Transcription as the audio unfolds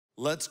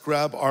Let's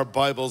grab our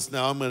Bibles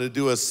now. I'm going to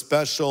do a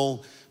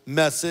special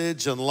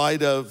message in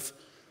light of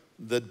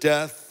the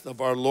death of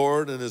our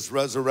Lord and his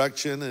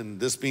resurrection, and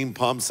this being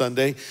Palm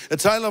Sunday. The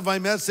title of my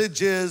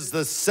message is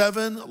The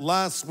 7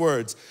 Last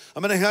Words.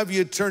 I'm going to have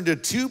you turn to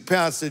two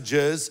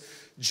passages,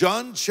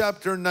 John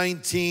chapter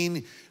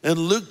 19 and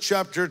Luke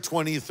chapter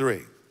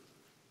 23.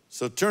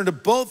 So turn to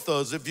both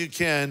those if you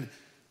can.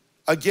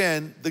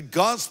 Again, the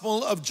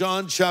Gospel of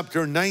John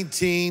chapter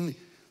 19,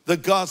 the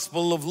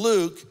Gospel of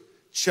Luke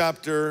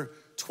chapter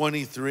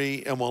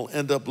 23, and we'll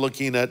end up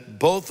looking at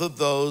both of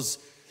those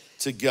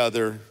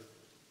together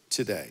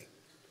today.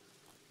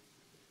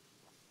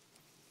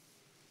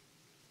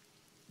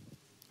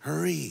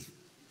 Hurry.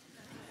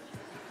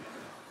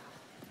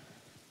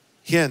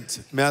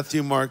 Hint,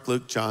 Matthew, Mark,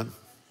 Luke, John.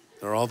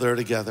 They're all there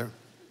together.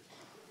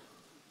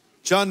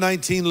 John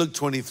 19, Luke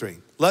 23.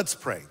 Let's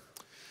pray.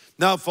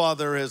 Now,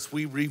 Father, as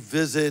we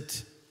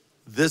revisit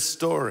this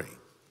story,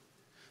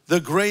 the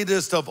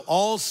greatest of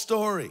all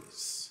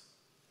stories,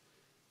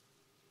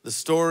 the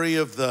story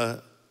of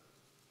the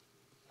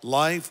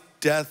life,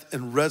 death,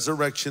 and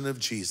resurrection of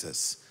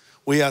Jesus,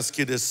 we ask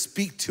you to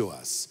speak to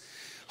us.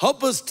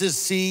 Help us to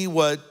see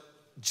what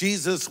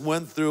Jesus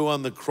went through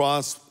on the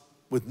cross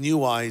with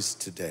new eyes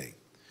today.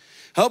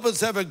 Help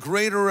us have a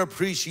greater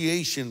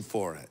appreciation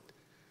for it.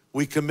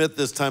 We commit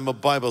this time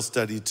of Bible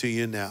study to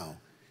you now.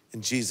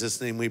 In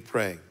Jesus' name we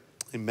pray,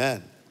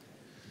 amen.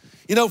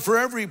 You know, for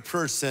every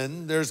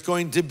person, there's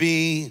going to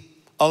be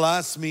a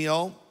last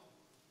meal,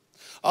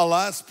 a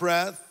last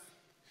breath,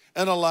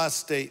 and a last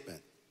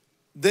statement.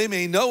 They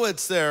may know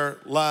it's their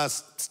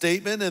last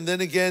statement, and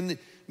then again,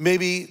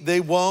 maybe they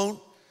won't.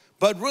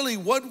 But really,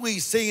 what we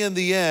say in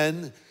the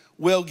end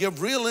will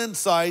give real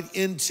insight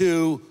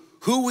into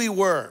who we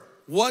were,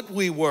 what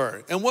we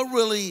were, and what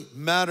really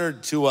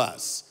mattered to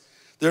us.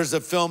 There's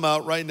a film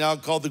out right now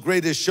called The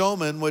Greatest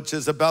Showman, which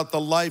is about the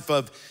life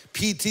of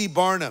P.T.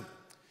 Barnum.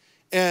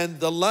 And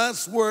the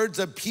last words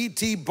of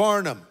P.T.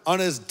 Barnum on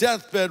his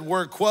deathbed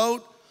were,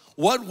 quote,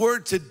 "What were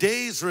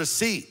today's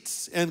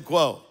receipts," end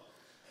quote.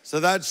 So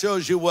that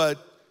shows you what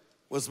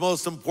was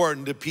most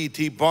important to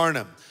P.T.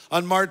 Barnum.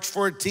 On March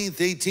 14th,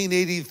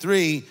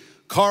 1883,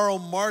 Karl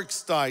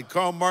Marx died.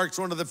 Karl Marx,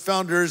 one of the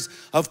founders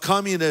of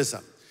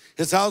communism.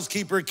 His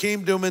housekeeper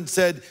came to him and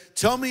said,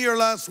 "Tell me your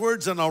last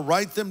words and I'll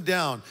write them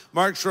down."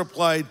 Marx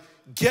replied,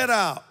 "Get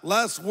out.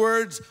 Last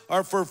words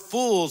are for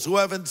fools who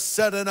haven't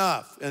said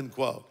enough," end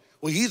quote.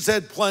 Well, he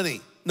said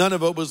plenty. None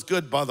of it was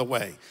good, by the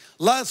way.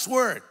 Last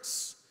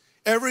words.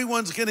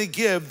 Everyone's going to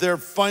give their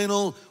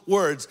final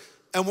words.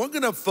 And we're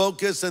going to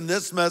focus in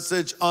this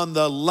message on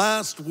the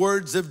last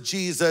words of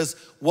Jesus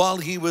while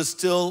he was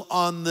still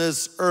on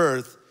this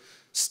earth.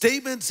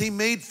 Statements he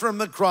made from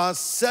the cross,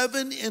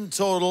 7 in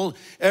total,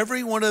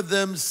 every one of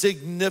them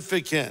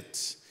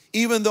significant.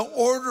 Even the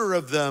order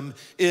of them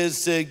is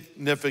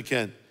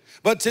significant.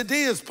 But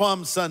today is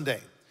Palm Sunday.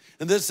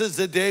 And this is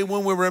the day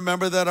when we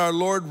remember that our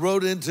Lord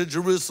rode into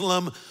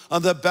Jerusalem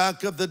on the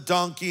back of the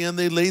donkey, and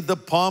they laid the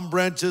palm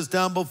branches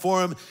down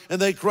before him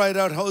and they cried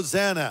out,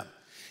 "Hosanna."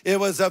 It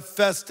was a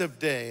festive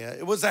day.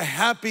 It was a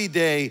happy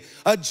day,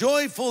 a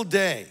joyful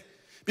day,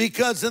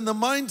 because in the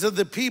minds of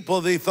the people,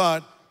 they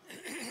thought,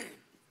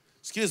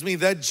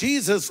 that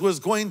Jesus was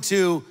going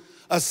to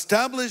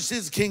establish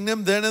his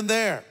kingdom then and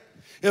there.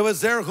 It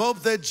was their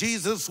hope that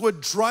Jesus would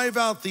drive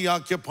out the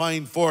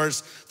occupying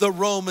force, the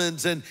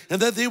Romans, and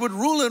that they would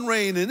rule and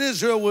reign, and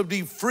Israel would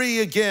be free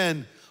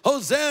again.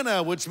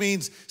 Hosanna, which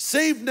means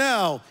save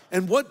now.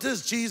 And what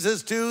does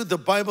Jesus do? The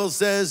Bible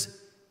says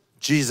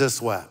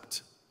Jesus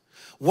wept.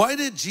 Why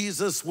did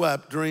Jesus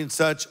weep during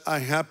such a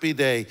happy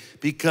day?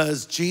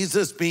 Because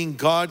Jesus, being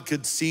God,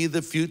 could see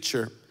the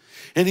future.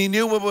 And he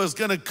knew what was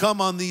going to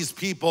come on these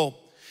people.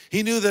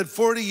 He knew that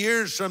 40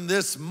 years from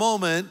this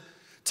moment,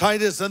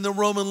 Titus and the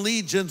Roman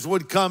legions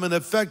would come and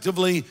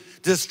effectively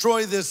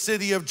destroy the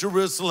city of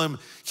Jerusalem,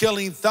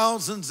 killing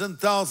thousands and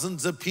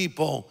thousands of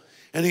people.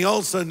 And he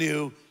also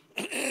knew,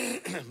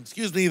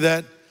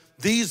 that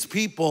these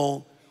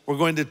people were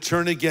going to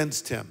turn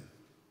against him.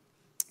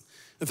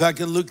 In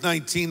fact, in Luke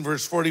 19,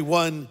 verse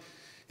 41,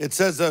 it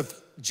says of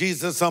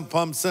Jesus on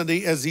Palm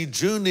Sunday, as he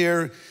drew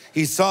near,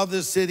 he saw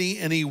the city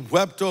and he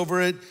wept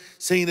over it,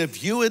 saying,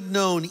 "If you had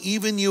known,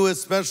 even you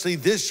especially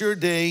this your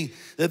day,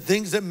 the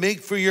things that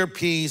make for your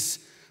peace,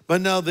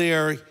 but now they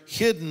are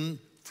hidden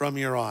from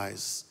your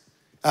eyes."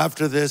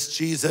 After this,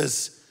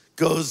 Jesus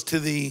goes to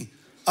the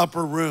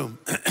upper room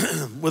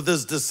with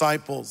his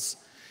disciples.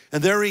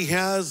 And there he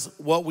has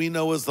what we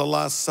know as the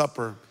Last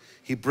Supper.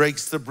 He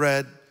breaks the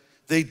bread.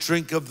 They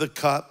drink of the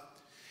cup.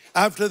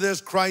 After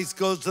this, Christ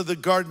goes to the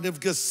Garden of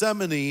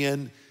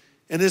Gethsemane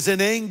and is in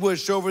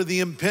anguish over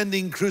the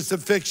impending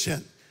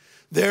crucifixion.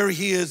 There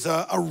he is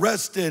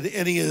arrested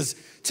and he is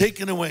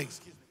taken away.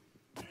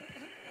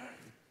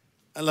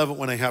 I love it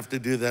when I have to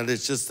do that.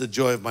 It's just the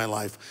joy of my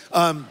life.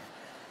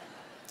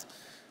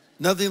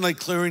 Nothing like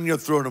clearing your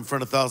throat in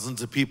front of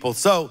thousands of people.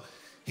 So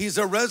he's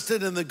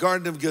arrested in the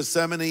Garden of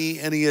Gethsemane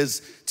and he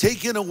is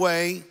taken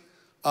away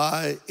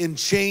in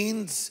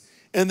chains.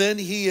 And then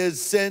he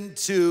is sent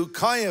to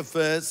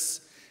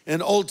Caiaphas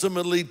and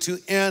ultimately to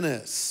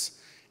Annas.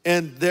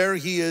 And there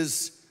he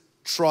is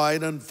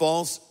tried on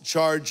false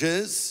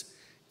charges.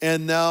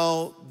 And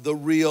now the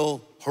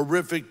real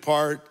horrific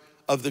part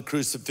of the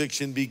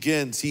crucifixion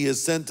begins. He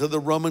is sent to the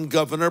Roman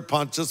governor,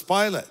 Pontius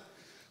Pilate.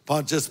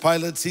 Pontius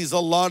Pilate sees a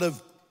lot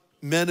of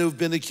men who've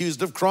been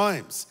accused of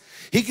crimes.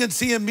 He can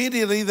see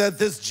immediately that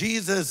this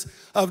Jesus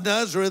of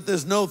Nazareth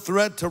is no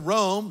threat to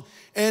Rome,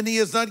 and he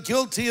is not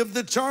guilty of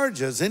the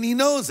charges, and he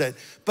knows it.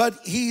 But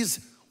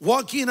he's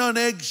walking on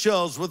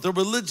eggshells with the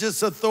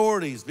religious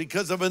authorities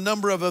because of a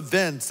number of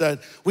events that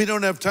we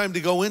don't have time to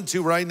go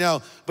into right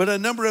now, but a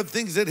number of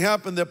things that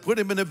happened that put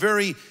him in a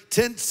very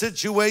tense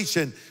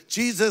situation.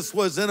 Jesus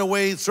was in a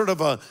way sort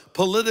of a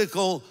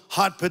political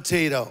hot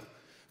potato.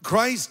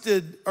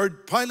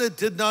 Pilate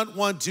did not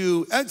want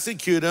to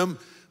execute him,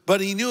 but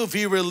he knew if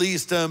he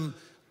released him,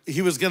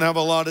 he was gonna have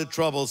a lot of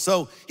trouble.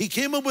 So he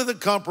came up with a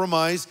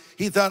compromise.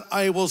 He thought,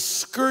 I will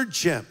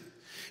scourge him.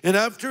 And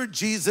after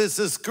Jesus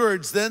is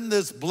scourged, then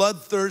this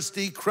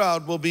bloodthirsty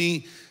crowd will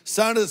be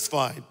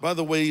satisfied. By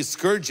the way,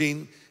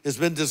 scourging has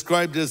been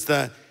described as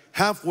the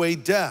halfway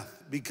death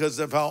because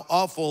of how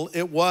awful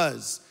it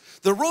was.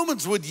 The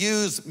Romans would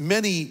use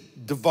many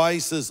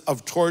devices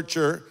of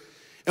torture,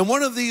 and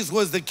one of these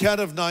was the cat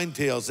of nine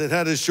tails. It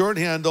had a short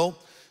handle,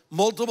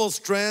 multiple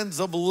strands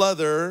of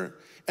leather,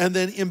 and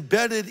then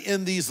embedded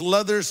in these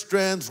leather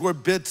strands were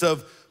bits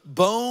of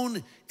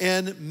bone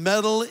and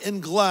metal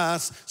and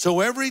glass.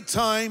 So every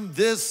time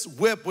this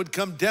whip would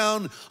come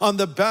down on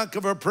the back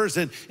of a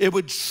person, it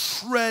would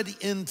shred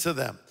into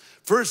them.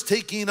 First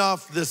taking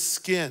off the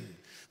skin,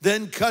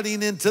 then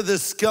cutting into the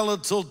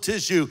skeletal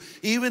tissue,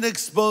 even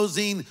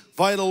exposing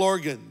vital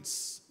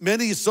organs.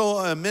 Many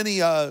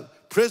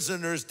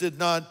prisoners did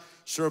not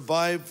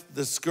survive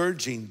the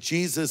scourging.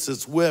 Jesus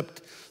is whipped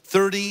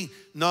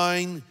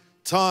 39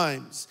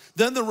 times.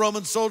 Then the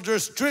Roman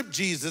soldiers stripped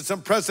Jesus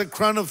and pressed a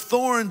crown of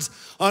thorns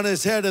on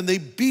his head, and they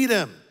beat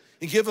him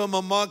and give him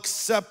a mock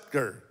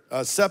scepter.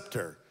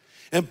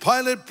 And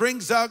Pilate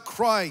brings out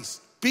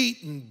Christ,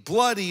 beaten,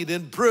 bloodied,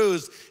 and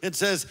bruised, and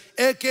says,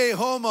 Ecce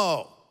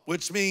homo,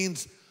 which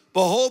means,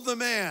 behold the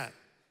man.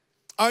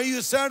 Are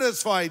you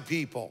satisfied,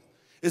 people?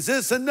 Is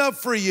this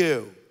enough for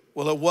you?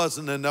 Well, it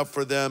wasn't enough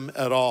for them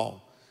at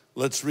all.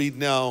 Let's read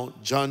now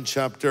John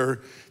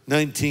chapter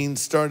 19,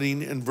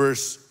 starting in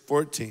verse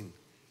 14.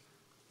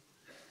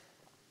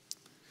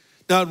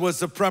 Now it was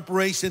the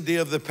preparation day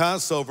of the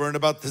Passover, and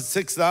about the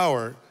 6th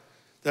hour,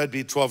 that'd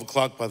be 12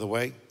 o'clock, by the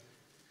way,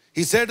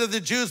 he said to the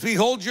Jews,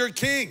 behold your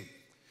king.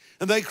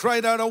 And they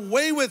cried out,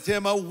 away with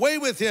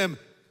him,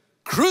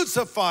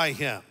 crucify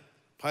him.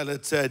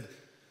 Pilate said,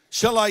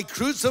 shall I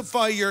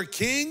crucify your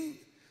king?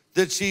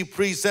 The chief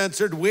priests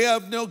answered, we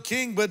have no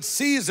king but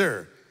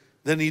Caesar.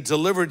 Then he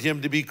delivered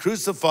him to be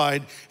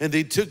crucified, and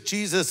they took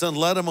Jesus and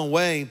led him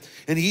away.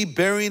 And he,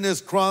 bearing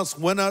his cross,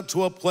 went out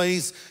to a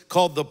place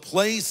called the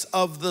place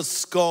of the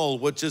skull,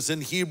 which is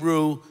in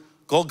Hebrew,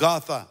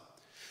 Golgotha.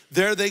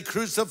 There they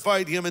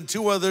crucified him and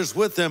two others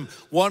with him,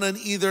 one on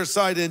either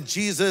side, and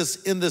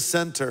Jesus in the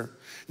center.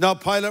 Now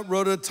Pilate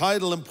wrote a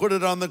title and put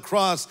it on the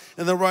cross,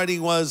 and the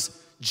writing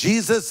was,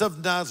 Jesus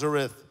of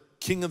Nazareth,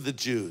 King of the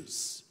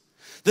Jews.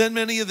 Then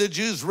many of the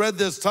Jews read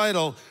this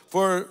title,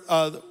 for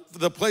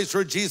the place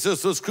where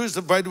Jesus was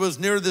crucified was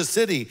near the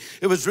city.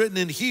 It was written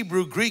in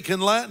Hebrew, Greek,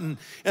 and Latin.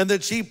 And the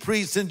chief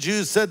priests and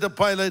Jews said to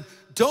Pilate,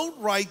 don't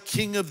write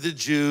King of the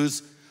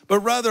Jews, but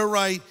rather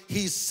write,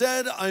 he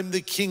said, I'm the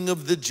King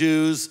of the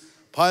Jews.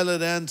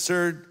 Pilate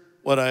answered,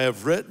 what I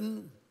have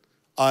written,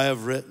 I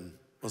have written.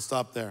 We'll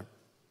stop there.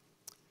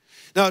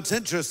 Now, it's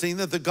interesting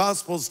that the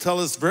Gospels tell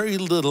us very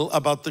little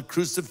about the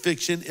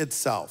crucifixion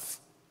itself.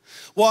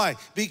 Why?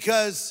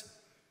 Because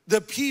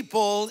the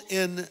people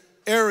in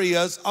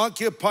areas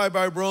occupied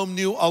by Rome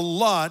knew a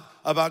lot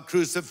about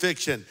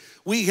crucifixion.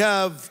 We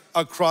have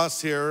a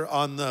cross here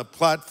on the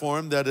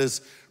platform that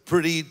is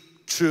pretty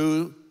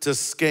true to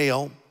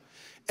scale.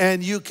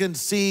 And you can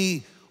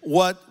see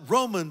what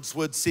Romans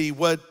would see,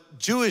 what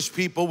Jewish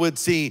people would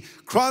see.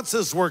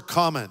 Crosses were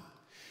common.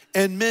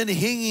 And men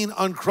hanging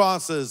on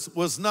crosses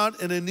was not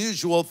an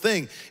unusual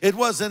thing. It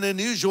wasn't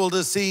unusual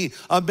to see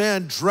a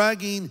man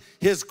dragging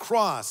his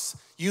cross.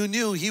 You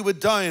knew he would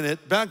die in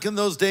it. Back in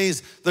those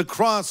days, the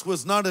cross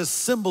was not a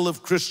symbol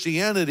of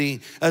Christianity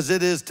as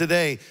it is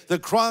today. The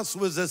cross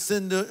was a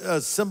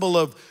symbol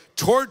of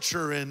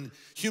torture and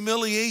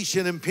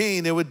humiliation and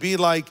pain. It would be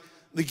like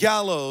the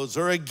gallows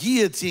or a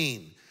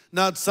guillotine,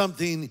 not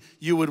something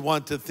you would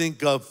want to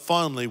think of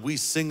fondly. We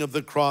sing of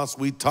the cross,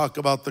 we talk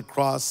about the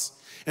cross,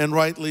 and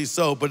rightly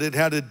so, but it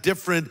had a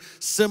different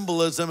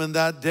symbolism in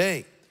that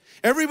day.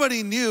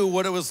 Everybody knew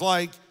what it was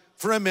like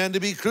for a man to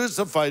be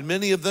crucified.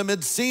 Many of them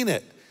had seen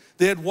it.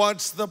 They had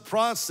watched the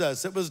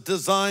process. It was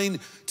designed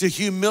to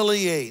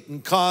humiliate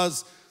and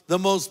cause the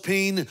most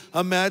pain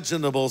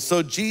imaginable.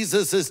 So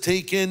Jesus is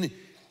taken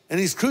and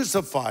he's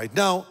crucified.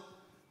 Now,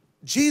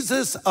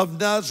 Jesus of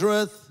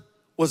Nazareth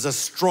was a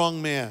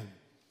strong man.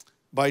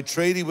 By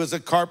trade, he was a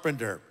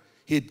carpenter.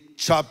 He'd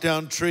chop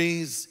down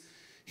trees.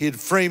 He'd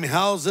frame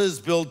houses,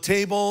 build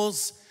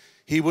tables.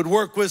 He would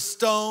work with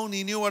stone.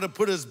 He knew how to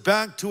put his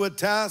back to a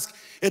task.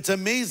 It's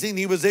amazing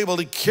he was able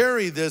to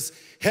carry this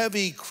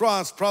heavy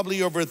cross,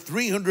 probably over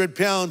 300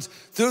 pounds,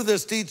 through the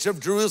streets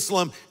of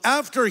Jerusalem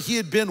after he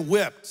had been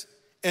whipped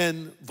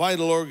and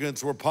vital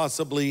organs were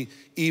possibly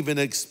even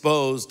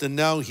exposed. And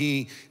now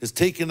he is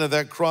taken to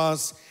that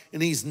cross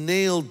and he's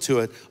nailed to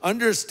it.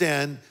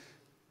 Understand,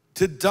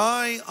 to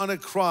die on a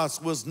cross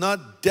was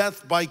not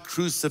death by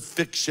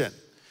crucifixion.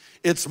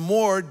 It's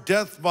more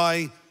death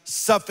by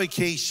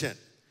suffocation.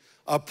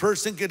 A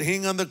person could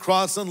hang on the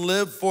cross and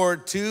live for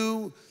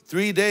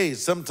 2-3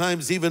 days,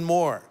 sometimes even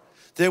more.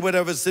 They would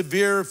have a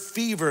severe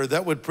fever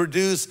that would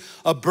produce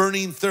a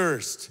burning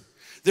thirst.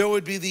 There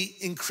would be the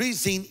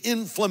increasing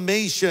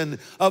inflammation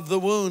of the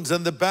wounds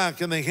in the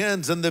back and the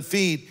hands and the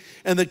feet,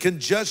 and the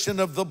congestion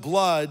of the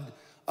blood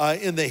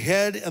in the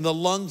head and the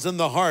lungs and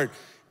the heart.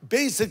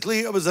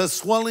 Basically, it was a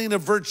swelling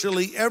of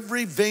virtually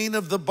every vein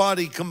of the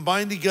body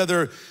combined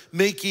together,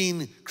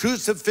 making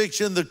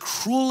crucifixion the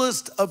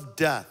cruelest of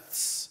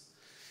deaths.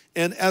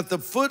 And at the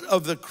foot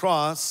of the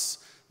cross,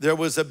 there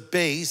was a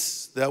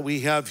base that we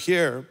have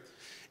here.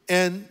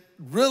 And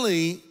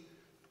really,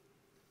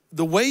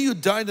 the way you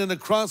died on a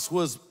cross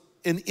was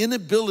an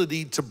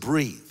inability to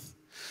breathe.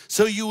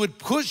 So you would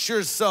push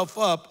yourself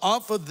up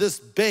off of this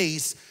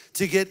base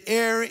to get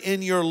air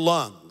in your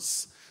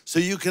lungs. So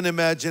you can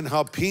imagine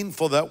how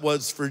painful that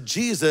was for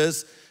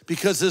Jesus,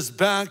 because his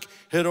back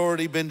had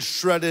already been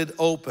shredded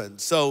open.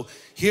 So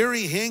here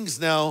he hangs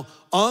now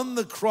on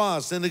the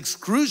cross in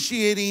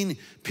excruciating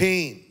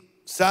pain.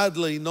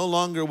 Sadly, no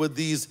longer would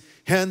these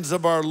hands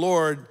of our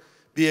Lord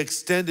be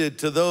extended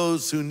to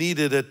those who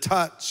needed a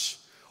touch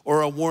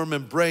or a warm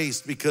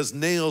embrace because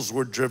nails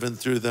were driven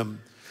through them.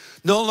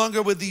 No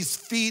longer would these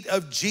feet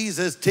of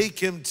Jesus take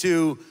him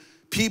to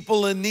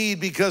people in need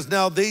because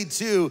now they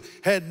too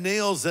had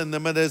nails in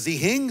them. And as he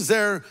hangs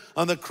there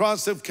on the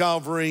cross of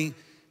Calvary,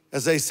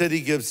 as I said,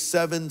 he gives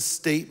 7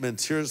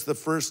 statements. Here's the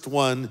first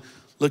one.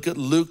 Look at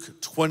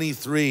Luke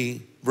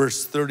 23,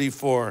 verse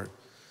 34.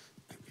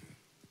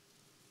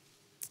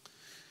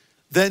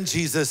 Then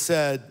Jesus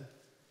said,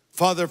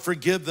 Father,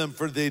 forgive them,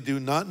 for they do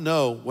not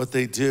know what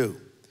they do.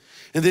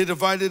 And they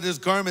divided his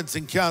garments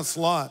and cast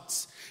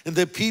lots. And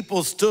the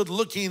people stood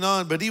looking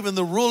on, but even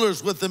the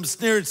rulers with them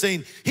sneered,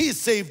 saying, he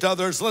saved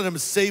others, let him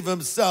save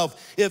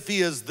himself, if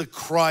he is the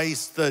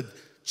Christ, the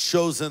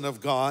chosen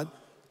of God.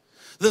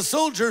 The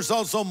soldiers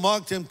also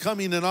mocked him,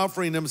 coming and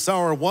offering him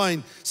sour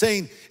wine,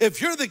 saying,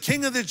 if you're the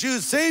king of the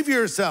Jews, save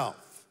yourself.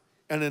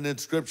 And an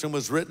inscription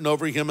was written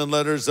over him in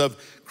letters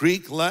of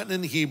Greek, Latin,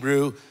 and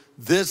Hebrew,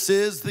 this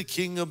is the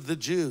King of the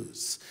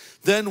Jews.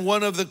 Then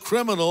one of the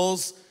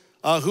criminals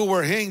who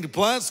were hanged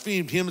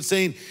blasphemed him,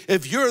 saying,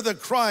 if you're the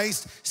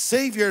Christ,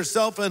 save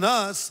yourself and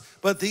us.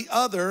 But the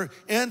other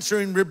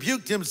answering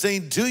rebuked him,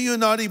 saying, do you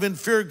not even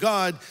fear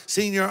God,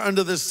 seeing you're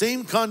under the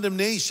same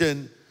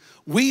condemnation?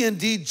 We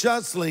indeed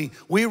justly,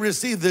 we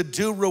receive the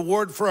due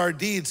reward for our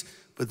deeds,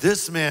 but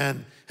this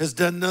man has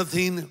done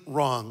nothing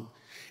wrong.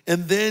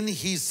 And then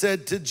he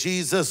said to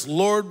Jesus,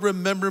 Lord,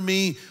 remember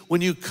me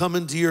when you come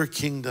into your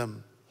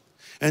kingdom.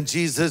 And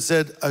Jesus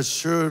said,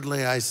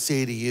 assuredly I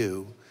say to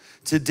you,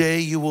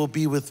 today you will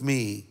be with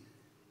me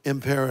in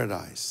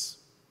paradise.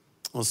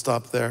 We'll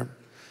stop there.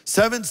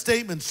 7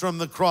 statements from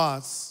the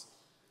cross,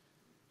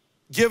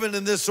 given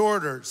in this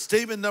order.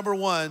 Statement number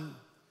 1,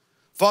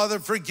 Father,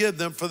 forgive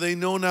them, for they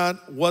know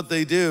not what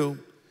they do.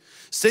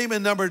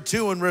 Statement number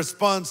 2, in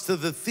response to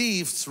the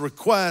thief's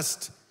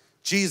request,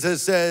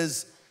 Jesus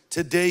says,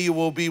 today you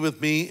will be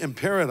with me in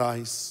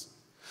paradise.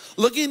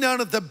 Looking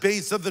down at the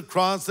base of the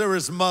cross, there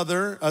is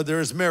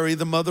Mary,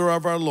 the mother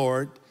of our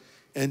Lord.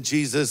 And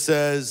Jesus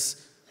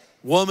says,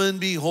 woman,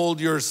 behold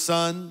your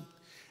son.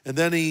 And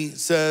then he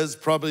says,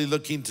 probably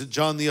looking to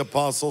John the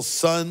Apostle,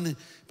 son,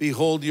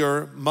 behold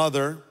your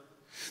mother.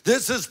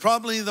 This is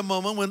probably the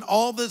moment when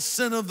all the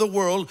sin of the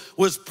world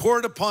was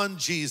poured upon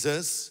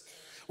Jesus.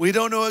 We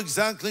don't know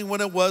exactly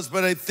when it was,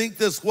 but I think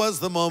this was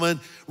the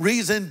moment.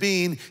 Reason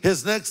being,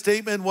 his next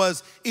statement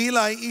was,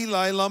 Eli,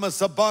 Eli, lama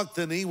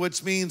sabachthani,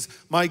 which means,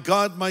 my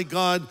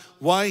God,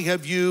 why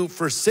have you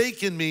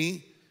forsaken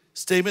me?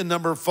 Statement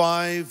number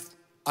 5,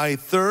 I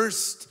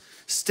thirst.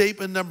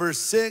 Statement number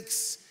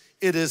 6,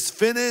 it is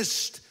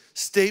finished.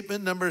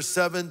 Statement number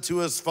 7, to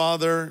his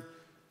Father,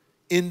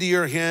 into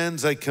your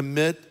hands I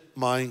commit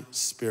my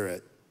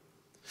spirit.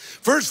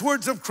 First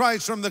words of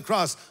Christ from the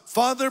cross,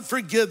 Father,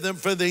 forgive them,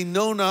 for they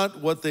know not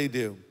what they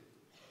do.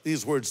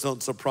 These words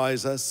don't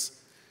surprise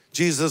us.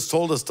 Jesus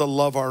told us to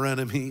love our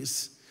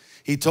enemies.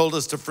 He told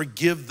us to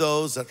forgive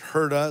those that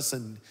hurt us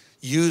and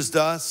used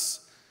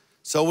us.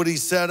 So what he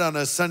said on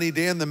a sunny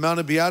day on the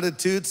Mount of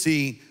Beatitudes,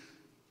 he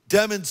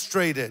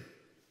demonstrated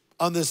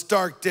on this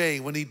dark day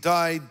when he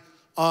died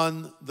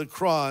on the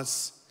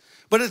cross.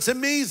 But it's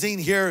amazing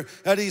here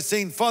that he's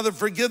saying, Father,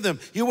 forgive them.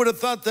 You would have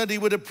thought that he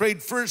would have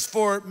prayed first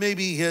for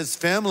maybe his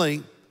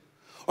family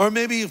or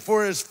maybe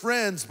for his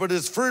friends, but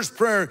his first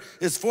prayer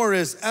is for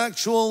his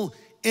actual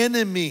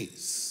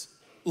enemies.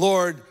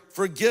 Lord,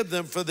 forgive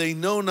them, for they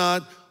know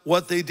not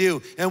what they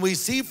do. And we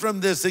see from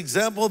this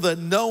example that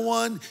no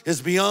one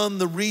is beyond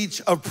the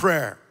reach of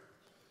prayer.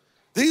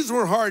 These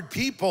were hard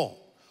people,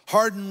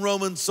 hardened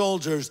Roman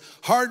soldiers,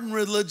 hardened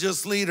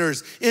religious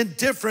leaders,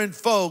 indifferent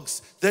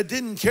folks that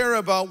didn't care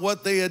about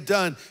what they had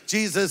done.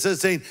 Jesus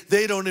is saying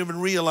they don't even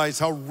realize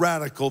how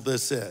radical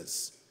this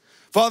is.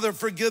 Father,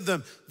 forgive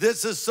them.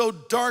 This is so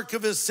dark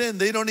of a sin,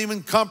 they don't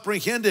even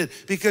comprehend it,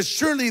 because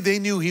surely they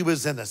knew he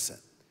was innocent.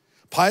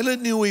 Pilate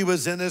knew he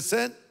was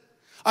innocent.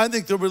 I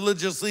think the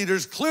religious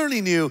leaders clearly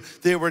knew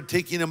they were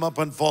taking him up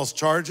on false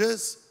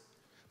charges,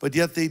 but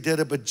yet they did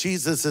it. But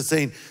Jesus is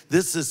saying,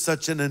 this is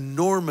such an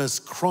enormous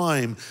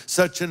crime,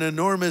 such an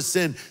enormous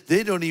sin.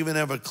 They don't even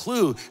have a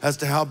clue as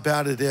to how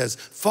bad it is.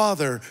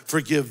 Father,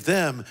 forgive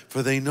them,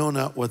 for they know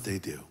not what they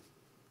do.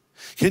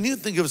 Can you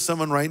think of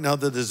someone right now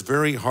that is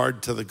very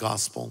hard to the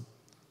gospel?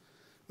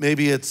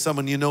 Maybe it's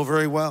someone you know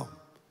very well.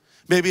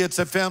 Maybe it's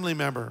a family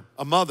member,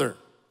 a mother,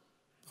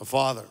 a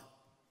father,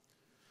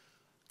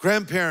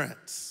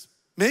 grandparents,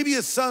 maybe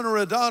a son or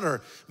a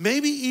daughter,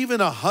 maybe even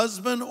a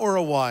husband or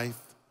a wife,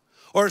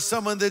 or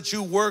someone that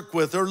you work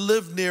with or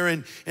live near,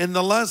 and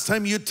the last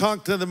time you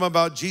talked to them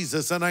about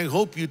Jesus, and I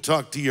hope you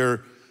talked to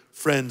your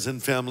friends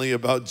and family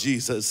about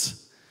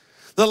Jesus,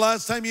 the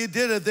last time you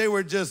did it, they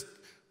were just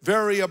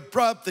very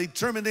abrupt. They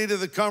terminated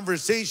the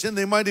conversation.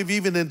 They might have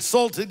even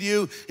insulted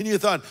you, and you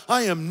thought,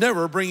 I am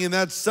never bringing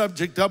that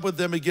subject up with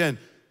them again.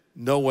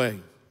 No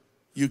way.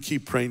 You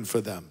keep praying for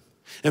them.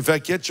 In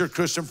fact, get your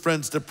Christian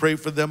friends to pray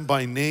for them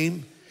by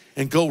name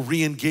and go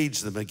re-engage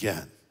them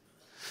again,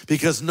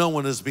 because no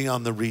one is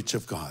beyond the reach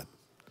of God.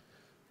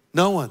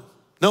 No one.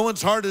 No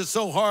one's heart is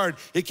so hard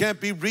it can't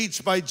be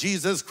reached by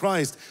Jesus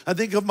Christ. I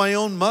think of my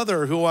own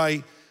mother, who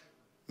I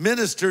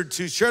ministered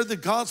to, shared the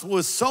gospel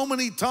with so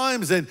many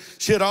times, and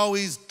she'd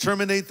always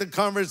terminate the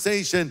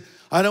conversation.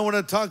 I don't want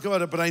to talk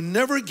about it, but I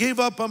never gave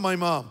up on my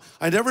mom.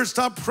 I never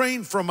stopped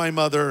praying for my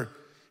mother,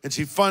 and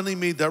she finally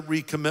made that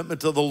recommitment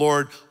to the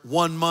Lord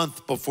 1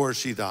 month before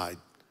she died.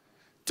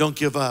 Don't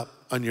give up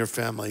on your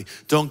family.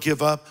 Don't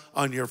give up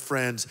on your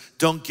friends.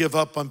 Don't give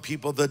up on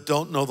people that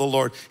don't know the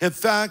Lord. In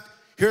fact,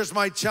 here's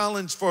my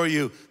challenge for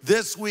you.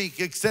 This week,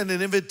 extend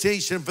an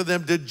invitation for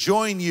them to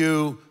join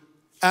you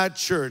at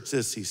church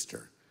this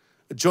Easter.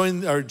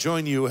 Join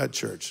you at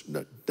church.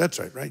 No, that's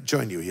right?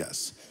 Join you,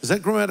 yes. Is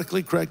that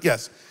grammatically correct?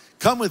 Yes.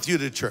 Come with you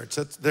to church.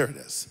 There it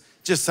is.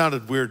 Just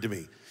sounded weird to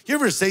me. You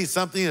ever say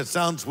something that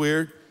sounds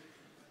weird?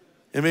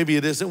 And maybe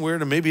it isn't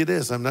weird, or maybe it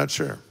is. I'm not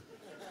sure.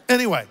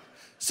 Anyway,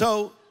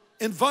 so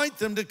invite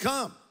them to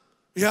come.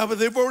 Yeah, but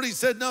they've already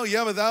said no.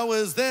 Yeah, but that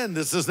was then.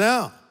 This is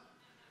now.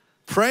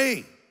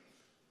 Pray.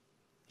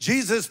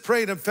 Jesus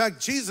prayed. In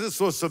fact, Jesus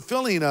was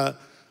fulfilling a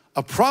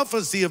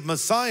prophecy of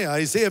Messiah.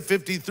 Isaiah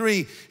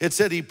 53, it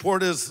said he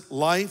poured his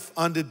life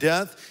unto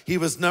death. He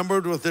was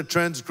numbered with the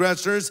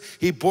transgressors.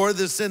 He bore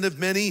the sin of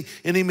many,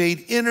 and he made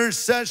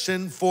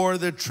intercession for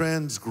the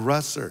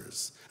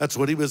transgressors. That's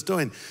what he was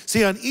doing.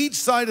 See, on each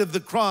side of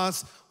the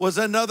cross was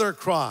another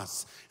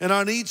cross. And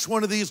on each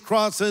one of these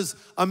crosses,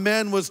 a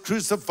man was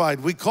crucified.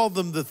 We called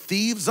them the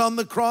thieves on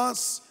the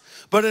cross,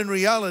 but in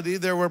reality,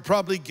 they were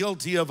probably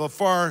guilty of a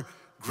far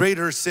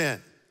greater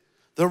sin.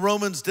 The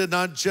Romans did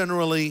not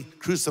generally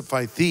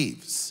crucify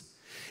thieves.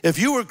 If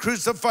you were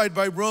crucified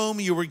by Rome,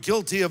 you were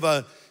guilty of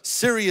a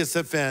serious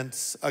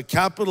offense, a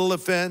capital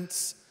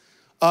offense.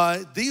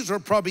 These were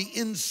probably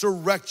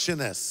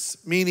insurrectionists,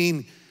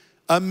 meaning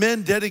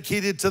men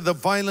dedicated to the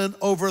violent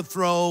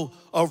overthrow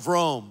of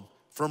Rome.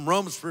 From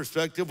Rome's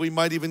perspective, we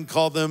might even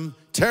call them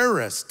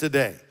terrorists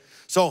today.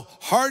 So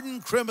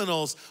hardened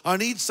criminals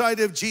on each side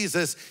of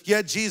Jesus,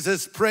 yet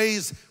Jesus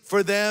prays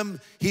for them.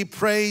 He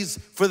prays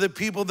for the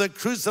people that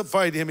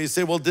crucified him. You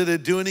say, well, did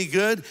it do any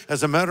good?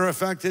 As a matter of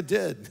fact, it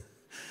did.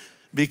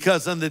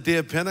 Because on the day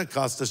of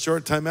Pentecost, a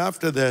short time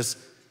after this,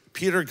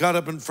 Peter got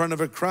up in front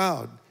of a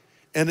crowd.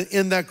 And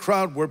in that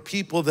crowd were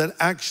people that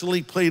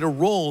actually played a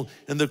role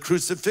in the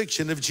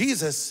crucifixion of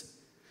Jesus.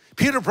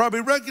 Peter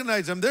probably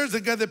recognized him. There's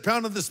the guy that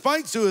pounded the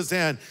spikes to his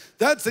hand.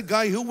 That's the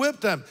guy who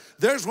whipped him.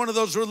 There's one of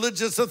those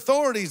religious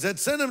authorities that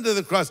sent him to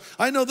the cross.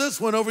 I know this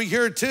one over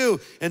here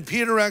too. And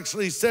Peter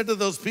actually said to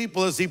those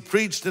people as he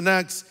preached in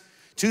Acts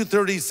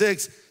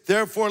 2:36,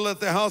 therefore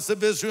let the house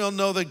of Israel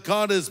know that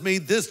God has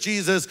made this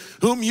Jesus,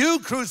 whom you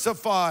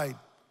crucified,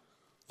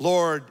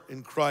 Lord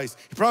in Christ.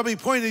 He probably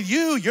pointed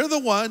you're the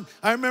one.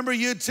 I remember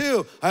you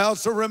too. I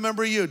also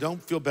remember you.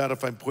 Don't feel bad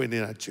if I'm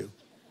pointing at you.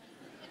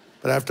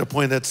 But I have to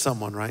point at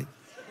someone, right?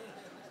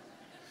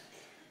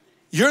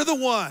 You're the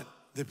one.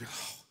 They'd be,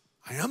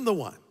 I am the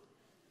one.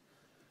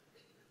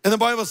 And the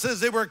Bible says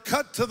they were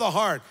cut to the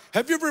heart.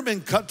 Have you ever been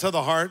cut to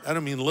the heart? I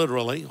don't mean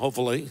literally,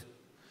 hopefully.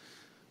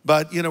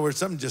 But, where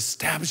something just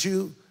stabs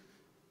you.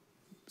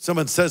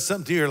 Someone says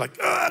something to you, you're like,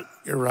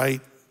 you're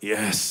right,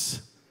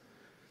 yes.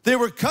 They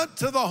were cut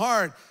to the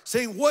heart,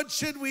 saying, what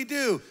should we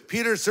do?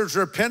 Peter says,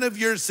 repent of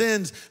your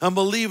sins and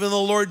believe in the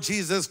Lord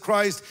Jesus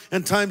Christ,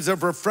 and times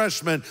of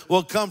refreshment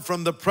will come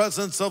from the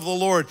presence of the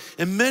Lord.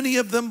 And many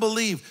of them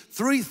believed.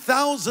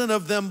 3,000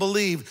 of them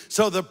believed.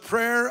 So the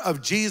prayer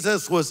of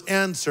Jesus was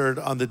answered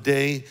on the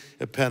day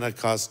of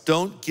Pentecost.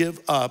 Don't give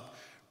up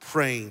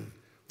praying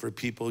for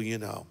people you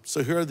know.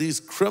 So here are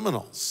these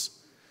criminals.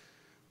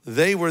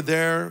 They were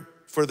there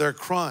for their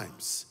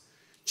crimes.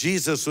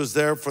 Jesus was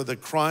there for the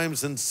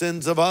crimes and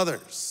sins of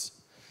others.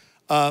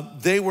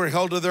 They were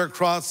held to their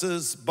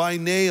crosses by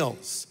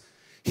nails.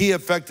 He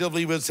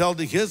effectively was held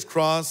to his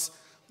cross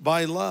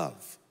by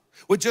love.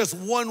 With just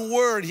one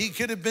word, he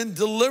could have been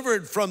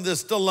delivered from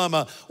this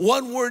dilemma.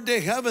 One word to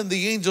heaven,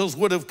 the angels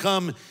would have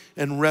come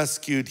and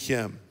rescued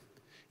him.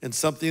 And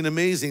something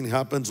amazing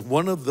happens.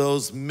 One of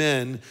those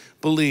men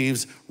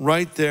believes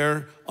right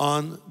there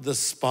on the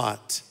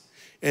spot.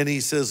 And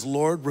he says,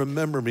 Lord,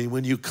 remember me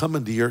when you come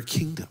into your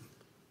kingdom.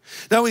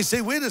 Now we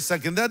say, wait a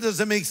second, that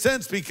doesn't make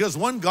sense, because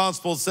one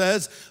gospel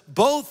says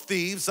both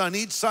thieves on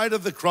each side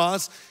of the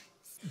cross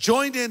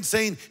joined in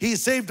saying, he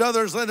saved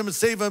others, let him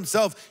save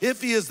himself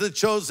if he is the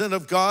chosen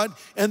of God.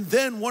 And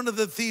then one of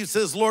the thieves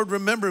says, Lord,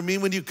 remember me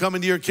when you come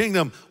into your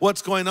kingdom.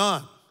 What's going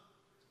on?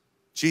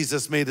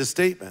 Jesus made a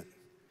statement.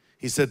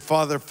 He said,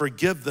 Father,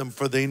 forgive them,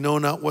 for they know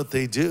not what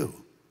they do.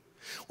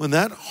 When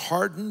that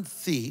hardened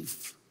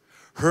thief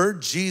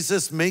heard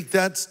Jesus make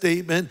that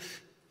statement,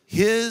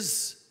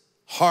 his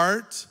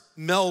heart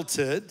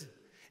melted,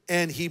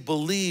 and he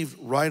believed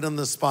right on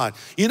the spot.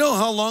 You know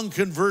how long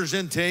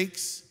conversion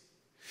takes?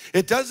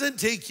 It doesn't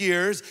take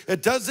years.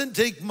 It doesn't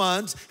take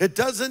months. It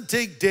doesn't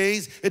take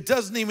days. It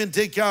doesn't even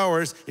take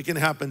hours. It can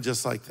happen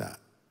just like that.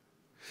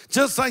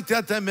 Just like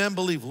that man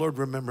believed, Lord,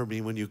 remember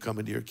me when you come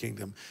into your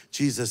kingdom.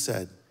 Jesus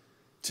said,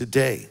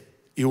 today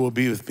you will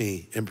be with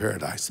me in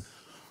paradise.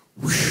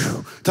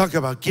 Whew. Talk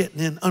about getting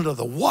in under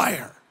the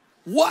wire.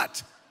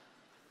 What?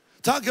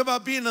 Talk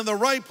about being in the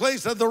right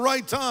place at the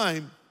right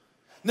time,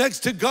 next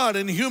to God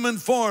in human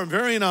form.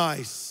 Very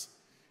nice.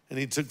 And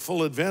he took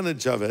full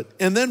advantage of it,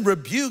 and then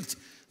rebuked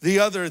the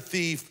other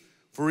thief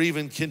for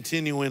even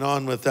continuing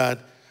on with that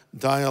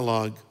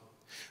dialogue.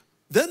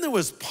 Then there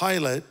was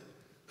Pilate,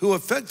 who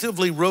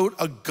effectively wrote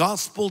a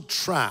gospel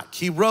tract.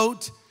 He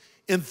wrote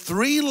in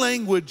 3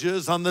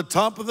 languages on the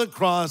top of the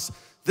cross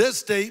this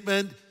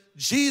statement,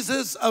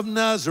 Jesus of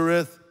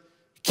Nazareth,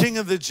 King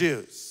of the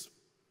Jews.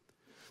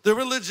 The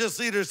religious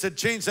leaders said,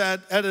 change that,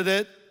 edit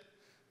it.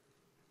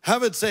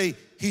 Have it say,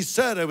 he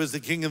said I was the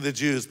King of the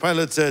Jews.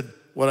 Pilate said,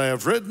 what I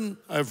have written,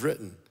 I've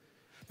written.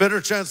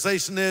 Better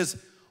translation is,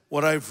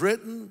 what I've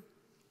written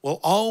will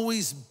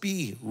always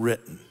be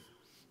written.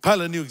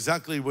 Pilate knew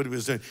exactly what he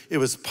was doing. It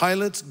was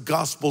Pilate's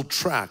gospel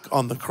tract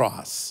on the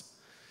cross.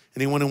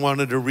 Anyone who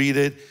wanted to read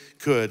it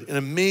could. An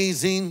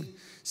amazing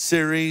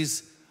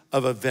series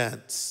of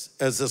events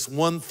as this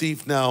one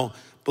thief now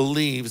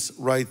believes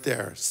right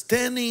there.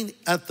 Standing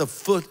at the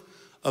foot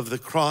of the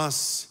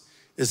cross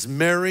is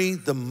Mary,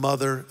 the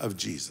mother of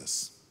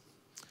Jesus.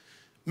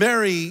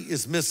 Mary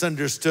is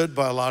misunderstood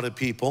by a lot of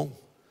people.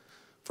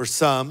 For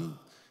some,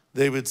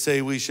 they would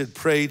say we should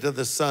pray to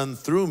the Son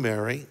through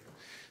Mary.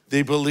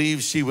 They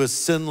believe she was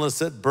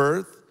sinless at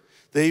birth.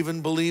 They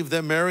even believe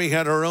that Mary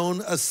had her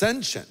own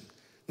ascension.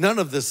 None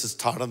of this is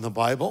taught in the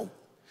Bible.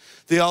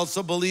 They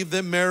also believe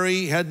that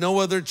Mary had no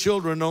other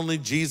children, only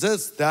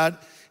Jesus.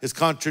 That is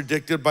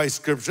contradicted by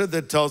scripture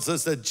that tells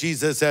us that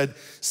Jesus had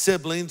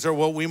siblings, or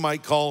what we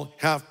might call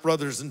half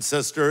brothers and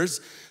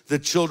sisters, the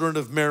children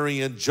of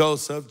Mary and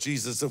Joseph.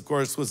 Jesus, of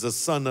course, was the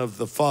son of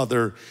the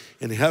Father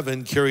in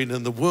heaven, carried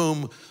in the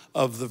womb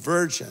of the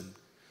Virgin.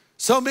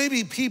 So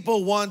maybe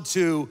people want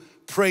to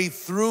pray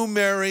through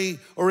Mary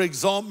or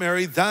exalt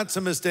Mary. That's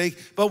a mistake,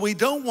 but we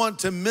don't want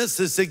to miss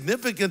the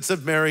significance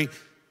of Mary.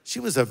 She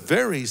was a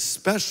very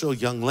special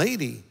young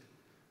lady.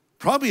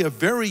 Probably a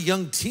very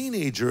young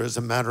teenager, as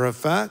a matter of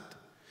fact.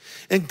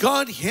 And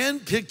God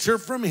handpicked her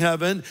from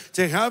heaven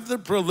to have the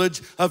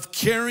privilege of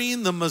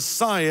carrying the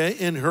Messiah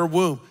in her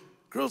womb.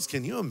 Girls,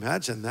 can you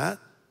imagine that?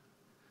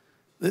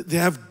 They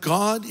have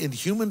God in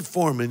human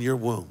form in your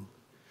womb.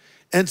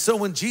 And so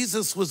when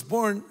Jesus was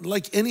born,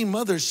 like any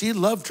mother, she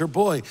loved her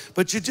boy.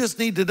 But you just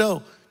need to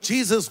know,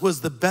 Jesus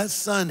was the best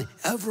son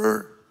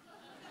ever.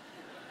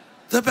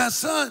 The best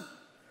son.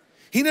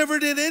 He never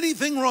did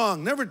anything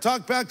wrong, never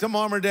talked back to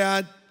mom or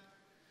dad.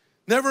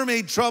 Never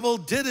made trouble,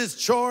 did his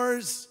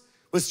chores,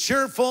 was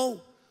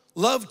cheerful,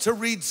 loved to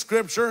read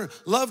scripture,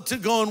 loved to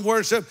go and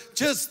worship,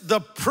 just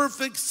the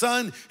perfect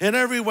son in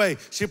every way.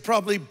 She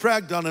probably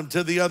bragged on him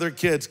to the other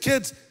kids.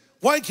 Kids,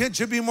 why can't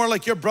you be more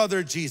like your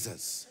brother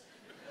Jesus?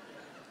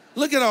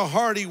 Look at how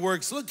hard he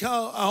works. Look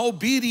how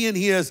obedient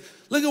he is.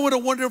 Look at what a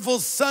wonderful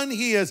son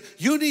he is.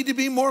 You need to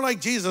be more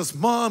like Jesus.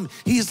 Mom,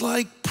 he's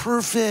like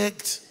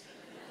perfect.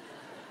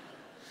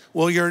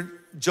 Well,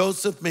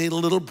 Joseph made a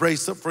little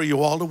bracelet for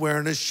you all to wear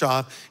in his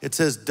shop. It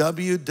says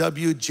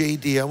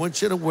WWJD. I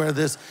want you to wear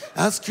this.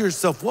 Ask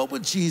yourself, what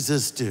would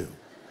Jesus do?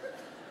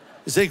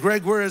 You say,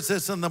 Greg, where is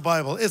this in the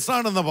Bible? It's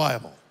not in the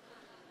Bible.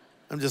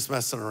 I'm just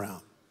messing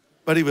around.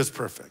 But he was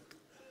perfect.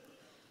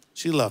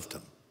 She loved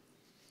him.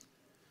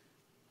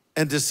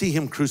 And to see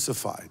him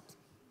crucified.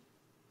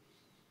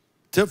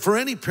 For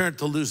any parent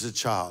to lose a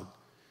child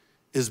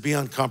is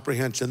beyond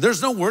comprehension.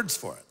 There's no words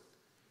for it.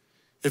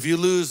 If you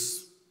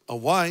lose a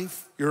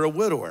wife, you're a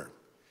widower.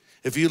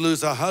 If you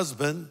lose a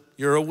husband,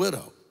 you're a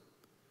widow.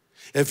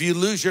 If you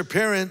lose your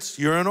parents,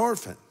 you're an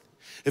orphan.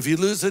 If you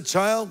lose a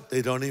child,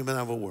 they don't even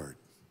have a word.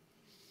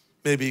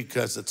 Maybe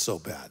because it's so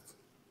bad.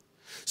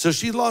 So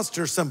she lost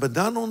her son, but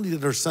not only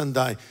did her son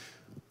die,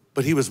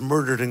 but he was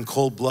murdered in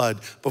cold blood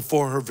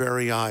before her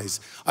very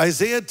eyes.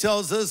 Isaiah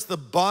tells us the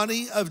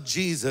body of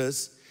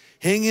Jesus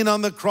hanging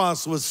on the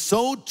cross was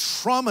so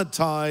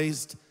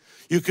traumatized,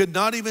 you could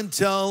not even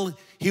tell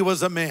he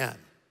was a man.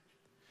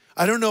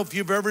 I don't know if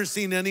you've ever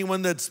seen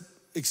anyone that's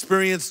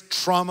experienced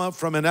trauma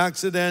from an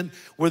accident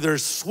where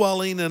there's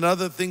swelling and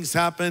other things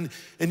happen,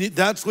 and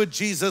that's what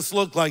Jesus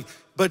looked like.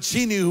 But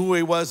she knew who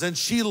he was, and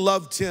she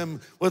loved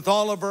him with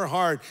all of her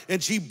heart,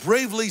 and she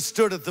bravely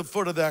stood at the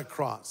foot of that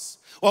cross.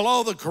 While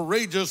all the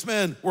courageous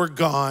men were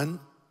gone,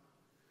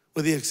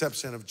 with the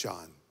exception of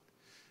John.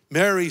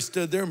 Mary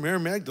stood there. Mary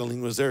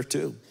Magdalene was there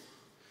too.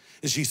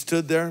 And she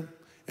stood there,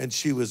 and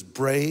she was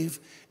brave,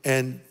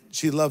 and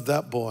she loved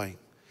that boy.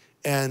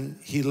 And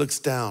he looks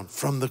down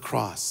from the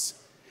cross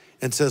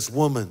and says,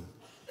 "Woman,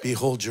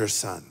 behold your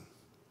son."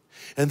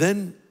 And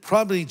then,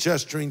 probably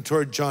gesturing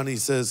toward John, he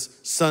says,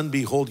 "Son,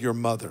 behold your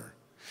mother."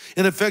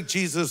 In effect,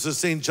 Jesus is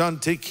saying, John,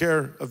 take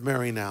care of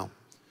Mary now.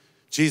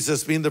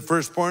 Jesus, being the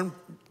firstborn,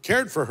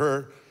 cared for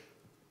her.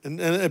 And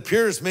it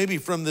appears maybe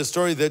from this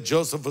story that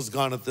Joseph was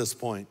gone at this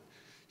point.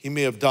 He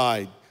may have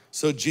died.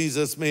 So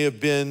Jesus may have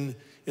been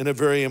in a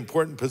very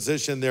important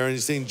position there. And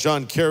he's saying,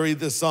 John, carry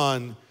this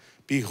on.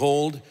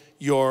 Behold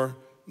your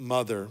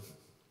mother.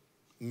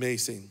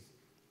 Amazing.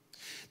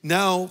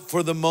 Now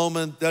for the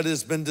moment that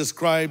has been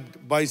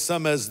described by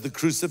some as the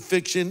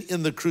crucifixion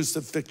in the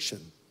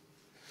crucifixion.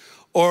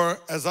 Or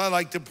as I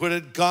like to put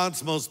it,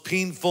 God's most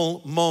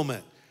painful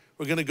moment.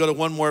 We're gonna go to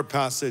one more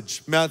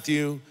passage,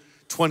 Matthew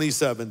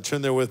 27.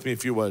 Turn there with me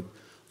if you would.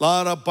 A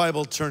lot of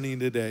Bible turning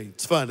today.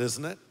 It's fun,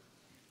 isn't it?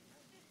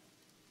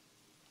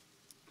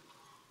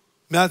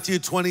 Matthew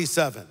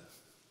 27.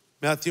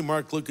 Matthew,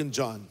 Mark, Luke, and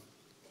John.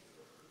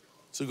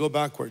 So go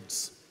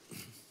backwards.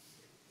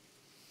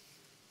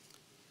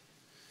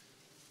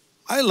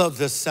 I love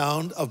the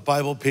sound of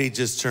Bible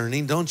pages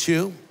turning, don't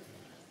you?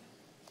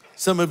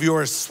 Some of you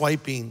are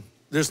swiping.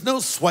 There's no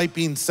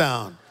swiping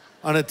sound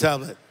on a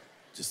tablet.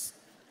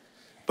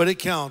 But it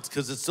counts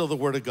because it's still the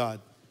Word of God.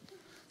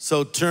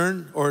 So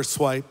turn or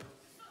swipe.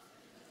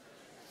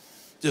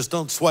 Just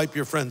don't swipe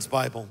your friend's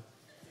Bible.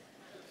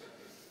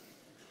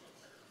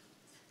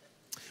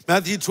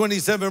 Matthew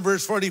 27,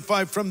 verse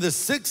 45, from the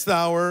 6th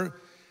hour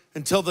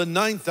until the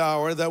 9th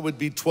hour, that would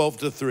be 12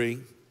 to 3.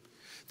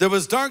 There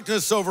was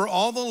darkness over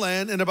all the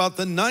land, and about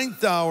the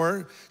 9th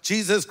hour,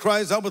 Jesus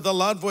cries out with a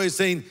loud voice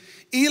saying,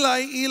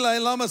 Eli, Eli,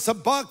 lama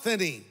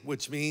sabachthani,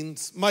 which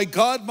means, my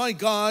God,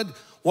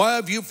 why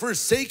have you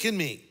forsaken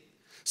me?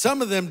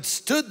 Some of them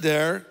stood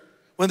there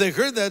when they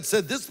heard that,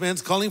 said, this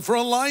man's calling for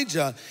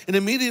Elijah. And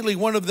immediately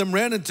one of them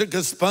ran and took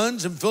a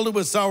sponge and filled it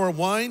with sour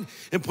wine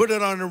and put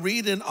it on a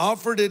reed and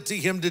offered it to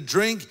him to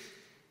drink.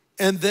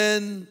 And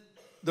then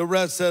the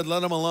rest said,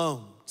 let him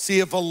alone. See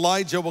if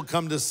Elijah will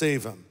come to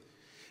save him.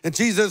 And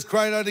Jesus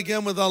cried out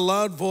again with a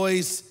loud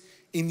voice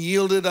and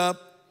yielded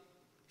up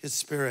his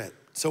spirit.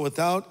 So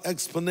without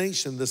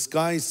explanation, the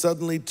sky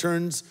suddenly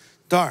turns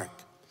dark.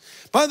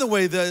 By the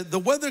way,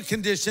 the weather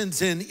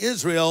conditions in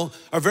Israel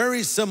are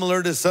very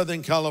similar to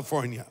Southern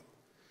California.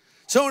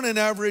 So on an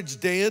average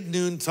day at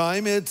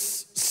noontime,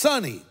 it's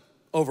sunny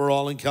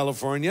overall in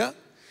California.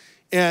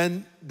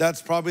 And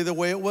that's probably the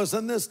way it was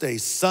on this day.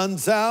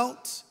 Sun's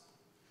out,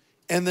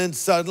 and then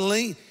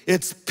suddenly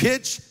it's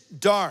pitch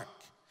dark.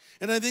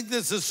 And I think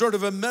this is sort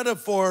of a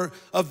metaphor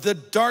of the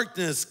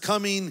darkness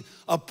coming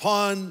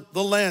upon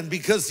the land,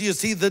 because you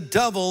see, the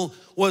devil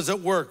was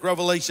at work.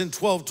 Revelation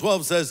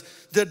 12:12 says,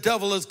 the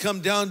devil has come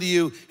down to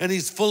you and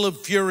he's full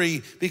of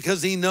fury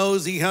because he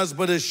knows he has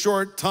but a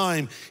short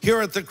time.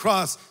 Here at the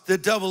cross, the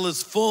devil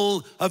is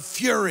full of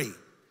fury.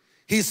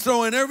 He's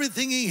throwing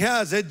everything he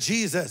has at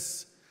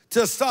Jesus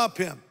to stop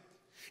him.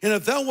 And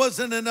if that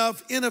wasn't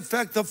enough, in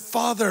effect, the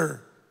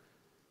Father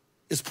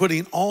is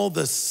putting all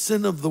the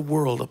sin of the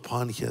world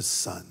upon his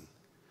Son.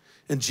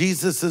 And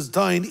Jesus is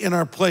dying in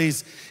our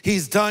place.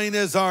 He's dying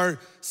as our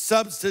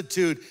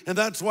substitute. And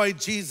that's why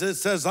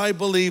Jesus says, I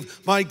believe,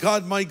 my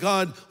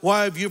God,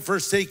 why have you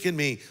forsaken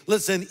me?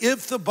 Listen,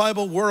 if the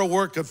Bible were a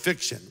work of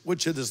fiction,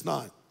 which it is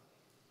not,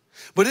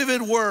 but if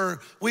it were,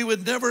 we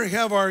would never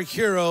have our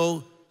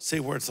hero say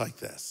words like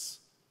this.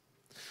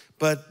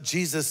 But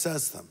Jesus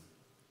says them.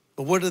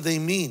 But what do they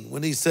mean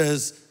when he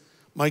says,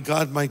 my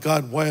God,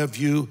 why have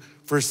you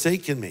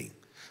forsaken me?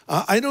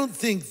 I don't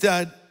think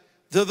that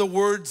they're the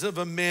words of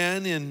a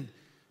man in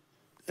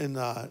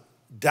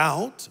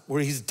doubt,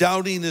 where he's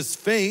doubting his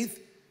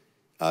faith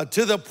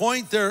to the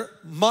point there,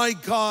 my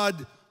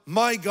God.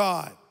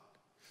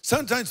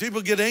 Sometimes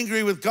people get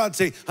angry with God,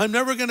 say, I'm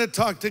never going to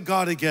talk to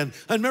God again.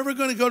 I'm never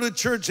going to go to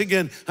church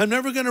again. I'm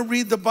never going to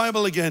read the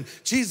Bible again.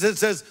 Jesus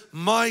says,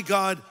 my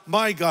God,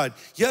 my God.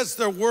 Yes,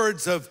 they're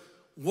words of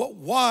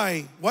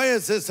why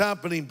is this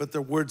happening? But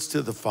they're words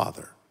to the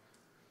Father.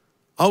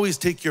 Always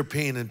take your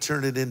pain and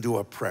turn it into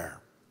a prayer.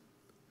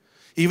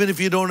 Even if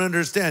you don't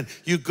understand,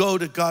 you go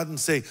to God and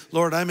say,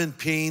 Lord, I'm in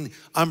pain.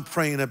 I'm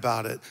praying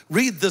about it.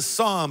 Read the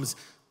Psalms.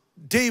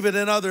 David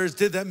and others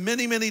did that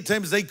many, many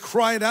times. They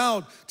cried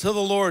out to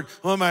the Lord,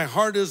 when my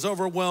heart is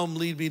overwhelmed,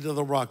 lead me to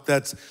the rock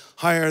that's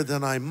higher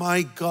than I.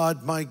 My God,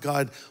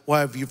 why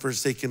have you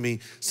forsaken me?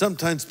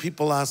 Sometimes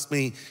people ask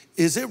me,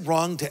 is it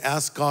wrong to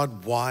ask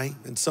God why?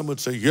 And some would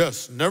say,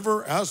 yes,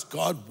 never ask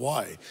God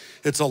why.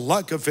 It's a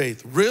lack of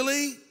faith.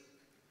 Really?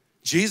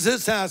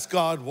 Jesus asked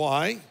God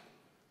why.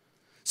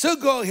 So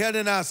go ahead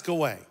and ask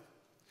away.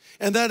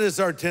 And that is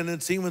our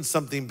tendency when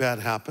something bad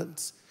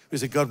happens. We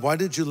say, God, why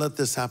did you let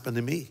this happen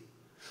to me?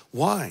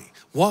 Why?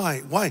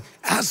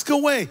 Ask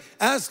away.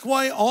 Ask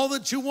why all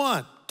that you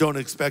want. Don't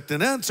expect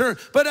an answer,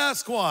 but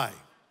ask why.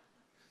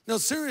 No,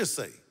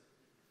 seriously,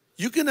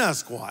 you can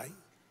ask why.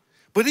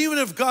 But even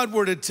if God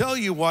were to tell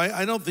you why,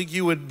 I don't think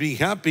you would be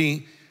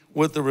happy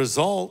with the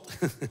result.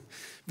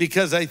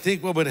 Because I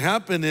think what would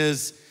happen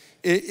is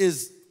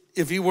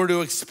if he were to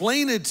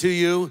explain it to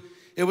you,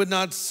 it would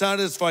not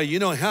satisfy you. You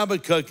know,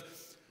 Habakkuk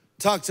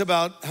talks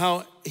about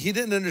how he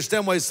didn't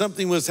understand why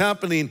something was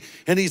happening.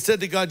 And he said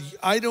to God,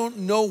 I don't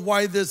know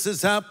why this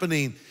is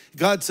happening.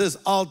 God says,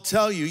 I'll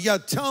tell you. Yeah,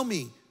 tell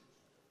me.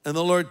 And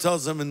the Lord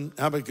tells him, and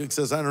Habakkuk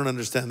says, I don't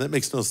understand. That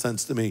makes no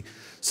sense to me.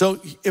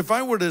 So if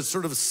I were to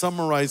sort of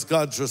summarize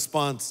God's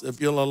response, if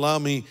you'll allow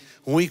me,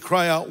 when we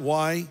cry out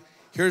why,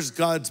 here's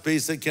God's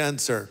basic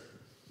answer.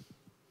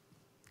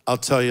 I'll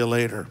tell you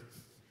later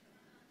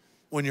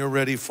when you're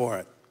ready for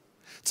it.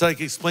 It's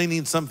like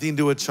explaining something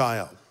to a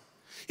child.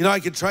 You know, I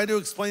could try to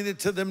explain it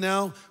to them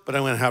now, but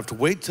I'm going to have to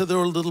wait till they're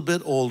a little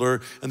bit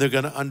older and they're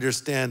going to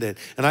understand it.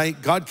 And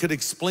God could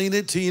explain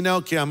it to you now.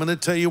 Okay, I'm going to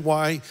tell you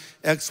why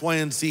X, Y,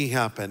 and Z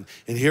happened.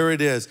 And here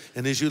it is.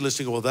 And as you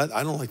listen, go, well,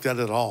 I don't like that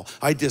at all.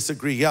 I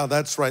disagree. Yeah,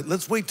 that's right.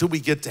 Let's wait till we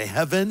get to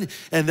heaven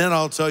and then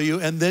I'll tell you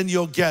and then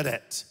you'll get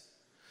it.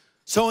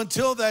 So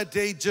until that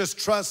day, just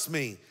trust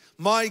me.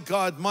 My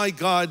God,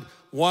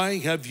 why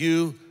have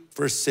you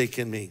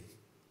forsaken me?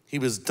 He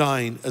was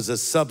dying as a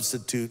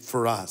substitute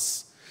for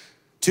us.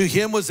 To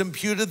him was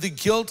imputed the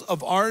guilt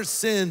of our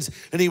sins,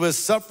 and he was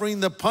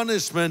suffering the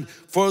punishment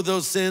for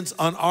those sins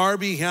on our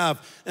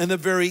behalf. And the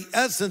very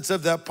essence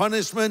of that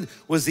punishment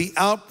was the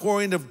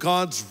outpouring of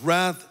God's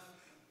wrath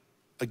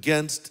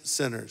against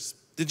sinners.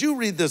 Did you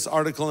read this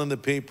article in the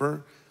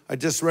paper? I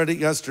just read it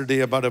yesterday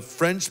about a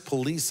French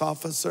police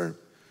officer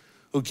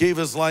who gave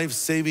his life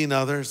saving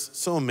others.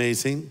 So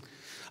amazing.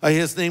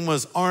 His name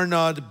was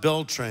Arnaud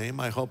Beltrame.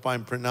 I hope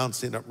I'm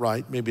pronouncing it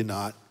right, maybe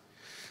not.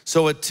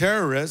 So a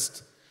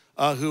terrorist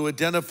who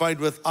identified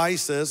with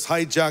ISIS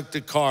hijacked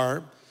a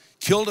car,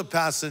 killed a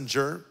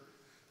passenger,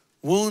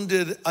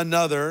 wounded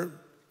another,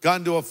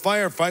 got into a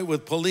firefight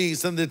with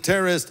police, and the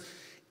terrorist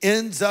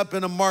ends up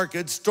in a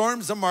market,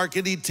 storms a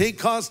market, he'd take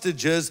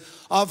hostages.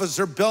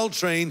 Officer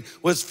Beltrame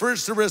was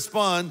first to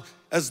respond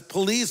as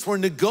police were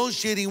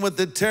negotiating with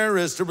the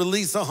terrorists to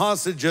release the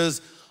hostages.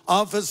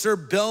 Officer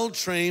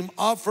Beltrame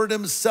offered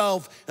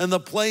himself in the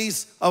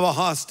place of a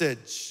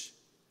hostage,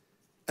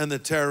 and the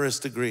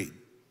terrorist agreed.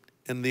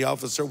 And the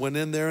officer went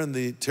in there and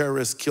the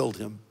terrorist killed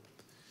him.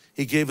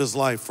 He gave his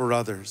life for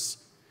others.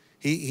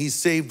 He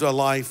saved a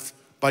life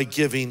by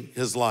giving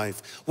his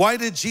life. Why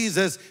did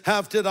Jesus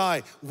have to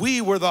die?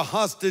 We were the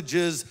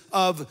hostages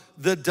of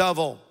the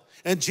devil.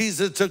 And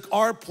Jesus took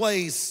our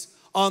place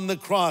on the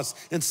cross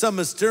in some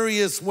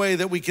mysterious way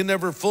that we can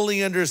never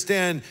fully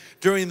understand.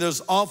 During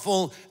those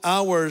awful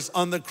hours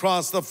on the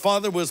cross, the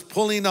Father was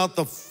pulling out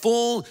the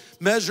full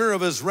measure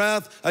of his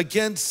wrath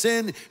against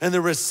sin, and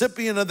the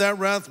recipient of that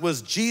wrath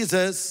was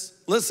Jesus.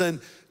 Listen,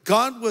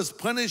 God was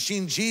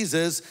punishing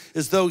Jesus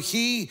as though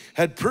he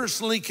had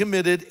personally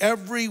committed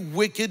every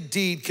wicked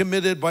deed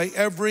committed by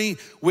every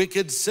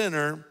wicked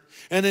sinner.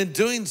 And in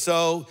doing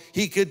so,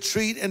 he could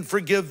treat and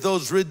forgive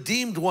those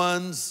redeemed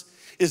ones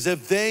as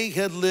if they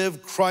had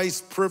lived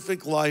Christ's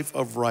perfect life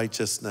of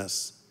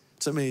righteousness.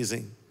 It's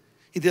amazing.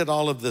 He did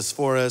all of this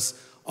for us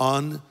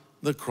on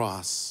the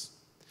cross.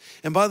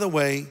 And by the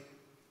way,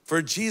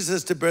 for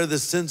Jesus to bear the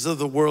sins of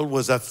the world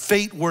was a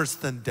fate worse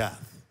than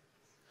death.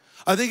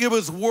 I think it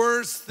was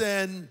worse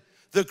than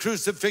the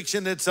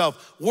crucifixion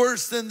itself,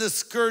 worse than the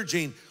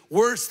scourging,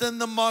 worse than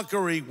the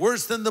mockery,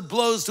 worse than the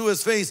blows to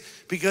his face,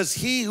 because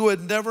he who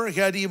had never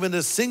had even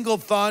a single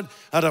thought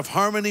out of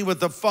harmony with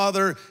the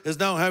Father is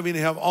now having to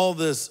have all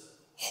this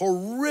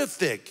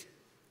horrific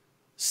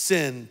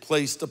sin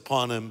placed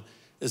upon him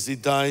as he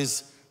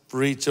dies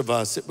for each of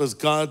us. It was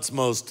God's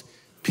most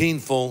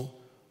painful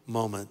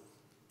moment,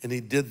 and he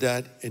did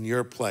that in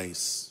your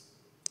place.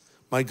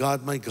 My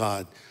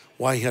God,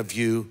 why have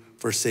you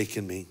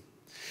forsaken me?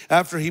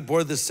 After he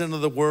bore the sin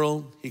of the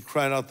world, he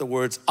cried out the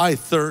words, I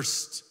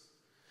thirst.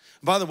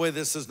 By the way,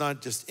 this is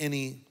not just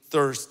any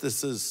thirst.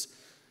 This is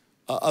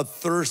a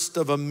thirst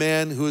of a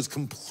man who is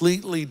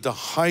completely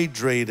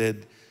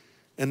dehydrated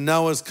and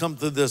now has come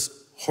to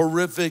this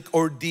horrific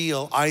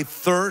ordeal. I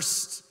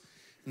thirst.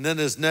 And then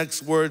his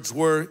next words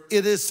were,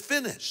 it is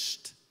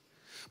finished.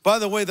 By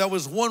the way, that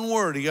was one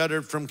word he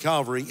uttered from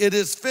Calvary. It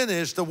is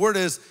finished. The word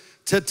is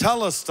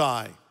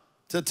tetelestai.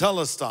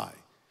 Tetelestai.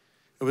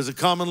 It was a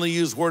commonly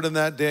used word in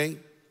that day.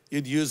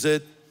 You'd use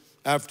it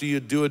after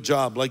you'd do a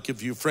job. Like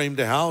if you framed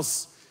a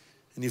house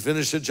and you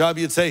finish a job,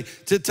 you'd say,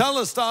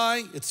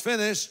 tetelestai, it's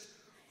finished.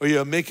 Or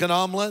you make an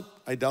omelet.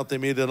 I doubt they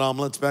made it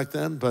omelets back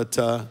then, but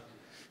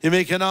you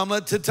make an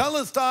omelet,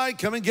 tetelestai,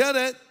 come and get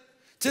it.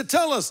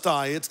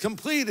 Tetelestai, it's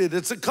completed,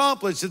 it's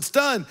accomplished, it's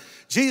done.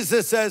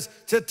 Jesus says,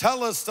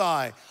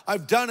 tetelestai,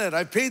 I've done it,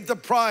 I paid the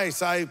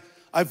price, I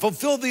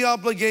fulfilled the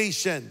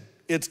obligation.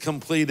 It's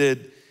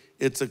completed,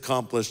 it's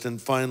accomplished.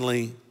 And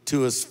finally,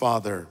 to his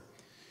Father,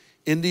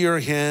 into your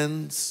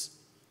hands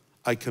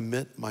I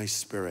commit my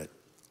spirit.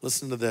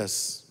 Listen to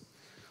this.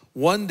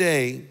 One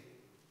day,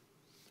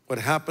 what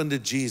happened to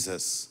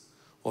Jesus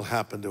will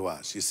happen to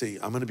us. You see,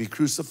 I'm gonna be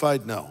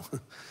crucified? No,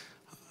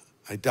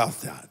 I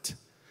doubt that.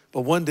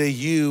 But one day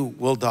you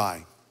will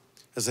die,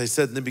 as I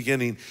said in the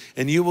beginning,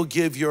 and you will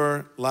give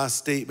your last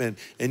statement,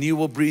 and you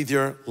will breathe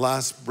your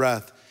last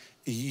breath.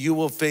 You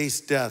will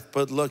face death.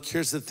 But look,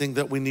 here's the thing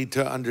that we need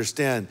to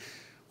understand.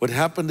 What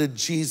happened to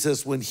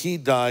Jesus when he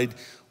died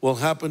will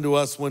happen to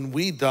us when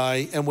we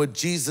die, and what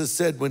Jesus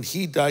said when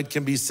he died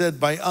can be said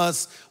by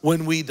us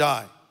when we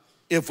die.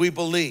 If we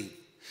believe,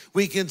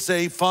 we can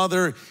say,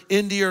 Father,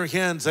 into your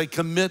hands I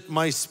commit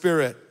my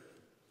spirit.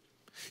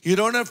 You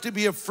don't have to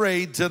be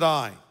afraid to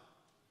die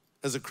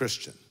as a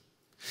Christian.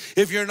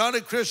 If you're not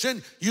a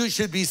Christian, you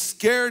should be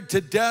scared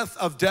to death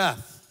of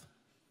death.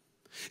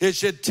 It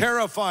should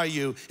terrify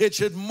you. It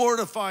should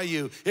mortify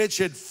you. It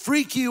should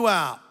freak you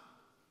out.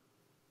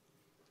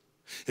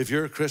 If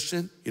you're a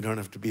Christian, you don't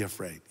have to be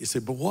afraid. You say,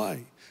 but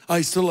why?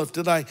 I still have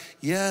to die.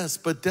 Yes,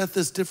 but death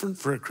is different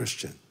for a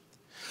Christian.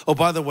 Oh,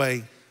 by the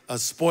way, a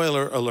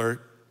spoiler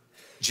alert.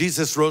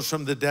 Jesus rose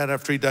from the dead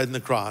after he died on the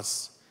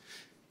cross.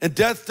 And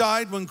death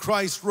died when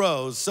Christ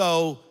rose.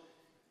 So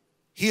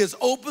he has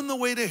opened the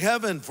way to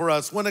heaven for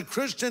us. When a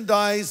Christian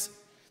dies,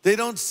 they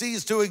don't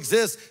cease to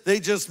exist.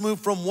 They just move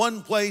from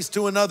one place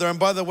to another. And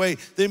by the way,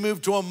 they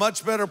move to a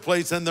much better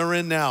place than they're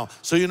in now.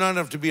 So you don't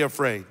have to be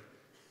afraid.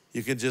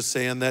 You can just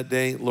say on that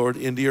day, Lord,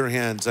 into your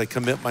hands I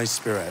commit my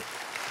spirit.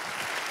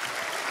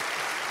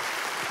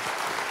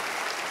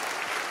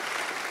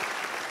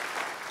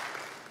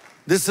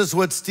 This is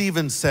what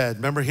Stephen said.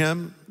 Remember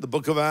him? The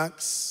book of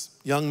Acts,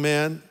 young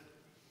man,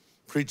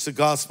 preached the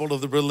gospel to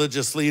the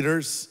religious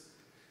leaders,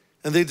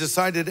 and they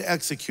decided to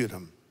execute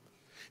him.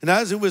 And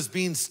as he was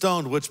being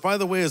stoned, which by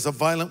the way is a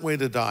violent way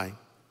to die,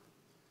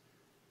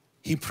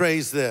 he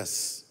prays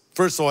this.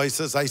 First of all, he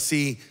says, I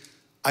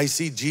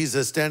see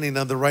Jesus standing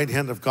on the right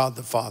hand of God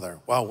the Father.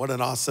 Wow, what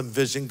an awesome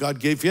vision God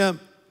gave him.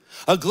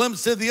 A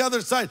glimpse to the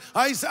other side.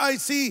 I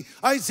see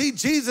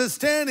Jesus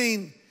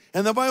standing,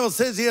 and the Bible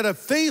says he had a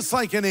face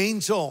like an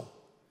angel.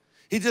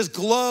 He just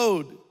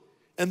glowed.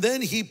 And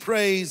then he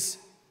prays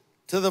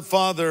to the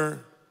Father,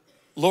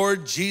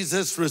 Lord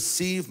Jesus,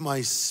 receive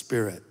my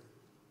spirit.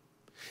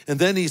 And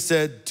then he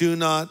said, do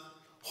not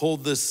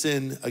hold this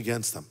sin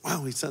against them.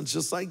 Wow, he sounds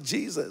just like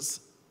Jesus.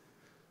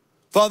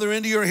 Father,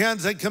 into your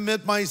hands I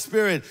commit my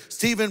spirit.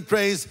 Stephen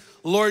prays,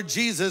 Lord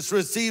Jesus,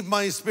 receive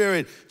my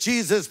spirit.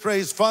 Jesus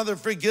prays, Father,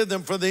 forgive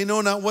them, for they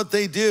know not what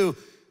they do.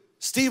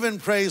 Stephen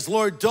prays,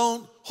 Lord,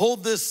 don't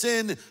hold this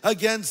sin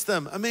against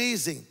them.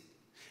 Amazing.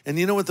 And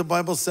you know what the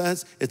Bible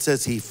says? It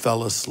says he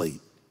fell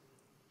asleep.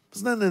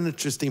 Isn't that an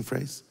interesting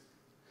phrase?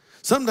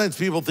 Sometimes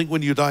people think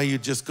when you die, you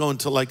just go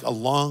into like a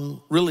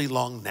long, really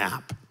long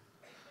nap.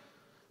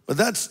 But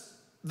that's,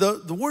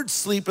 the word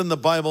sleep in the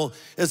Bible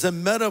is a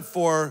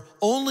metaphor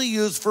only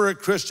used for a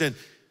Christian.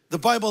 The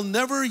Bible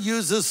never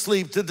uses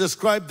sleep to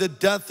describe the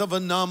death of a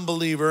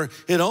non-believer.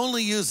 It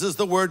only uses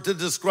the word to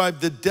describe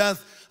the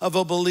death of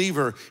a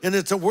believer. And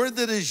it's a word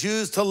that is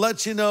used to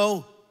let you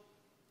know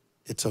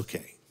it's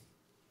okay.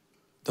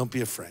 Don't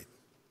be afraid.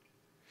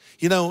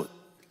 You know,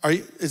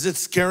 is it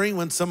scary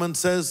when someone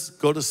says,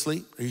 go to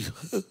sleep?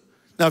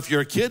 Now, if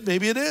you're a kid,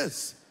 maybe it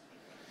is.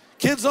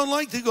 Kids don't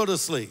like to go to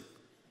sleep.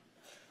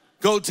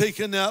 Go take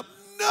a nap.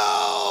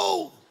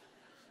 No.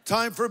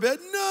 Time for bed.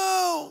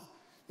 No.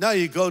 Now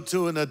you go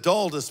to an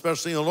adult,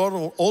 especially an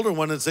older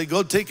one, and say,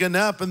 go take a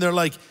nap. And they're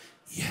like,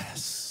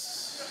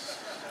 yes.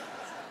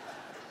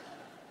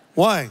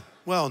 Why?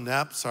 Well,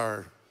 naps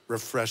are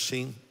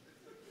refreshing.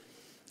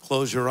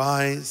 Close your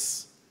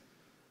eyes.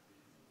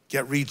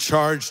 Get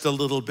recharged a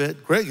little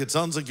bit. Greg, it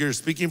sounds like you're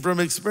speaking from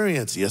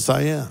experience. Yes,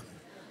 I am.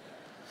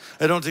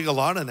 I don't take a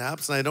lot of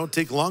naps, and I don't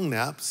take long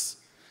naps.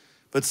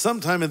 But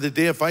sometime in the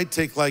day, if I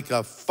take like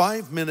a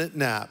 5-minute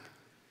nap,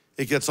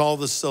 it gets all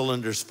the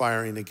cylinders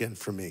firing again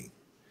for me.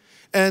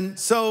 And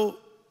so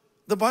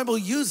the Bible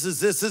uses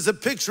this as a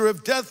picture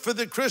of death for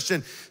the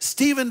Christian.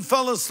 Stephen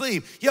fell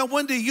asleep. Yeah,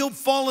 one day you'll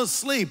fall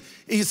asleep.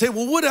 And you say,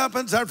 well, what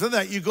happens after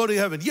that? You go to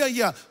heaven.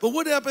 Yeah, but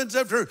what happens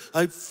after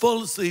I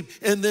fall asleep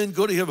and then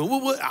go to heaven?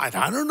 Well, I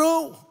don't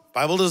know.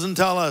 Bible doesn't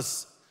tell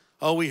us,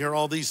 oh, we hear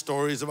all these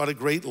stories about a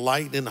great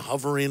light and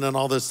hovering and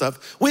all this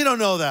stuff. We don't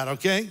know that,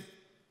 okay?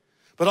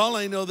 But all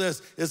I know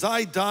this is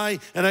I die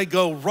and I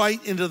go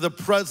right into the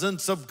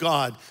presence of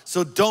God.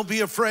 So don't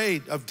be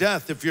afraid of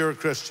death if you're a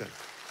Christian.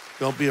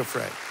 Don't be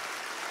afraid.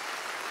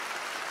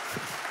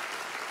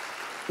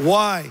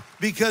 Why?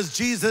 Because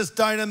Jesus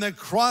died on the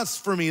cross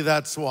for me,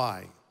 that's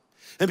why.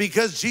 And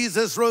because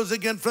Jesus rose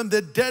again from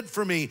the dead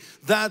for me,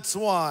 that's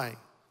why.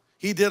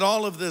 He did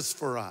all of this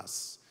for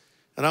us.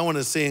 And I want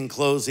to say in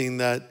closing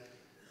that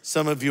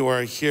some of you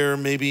are here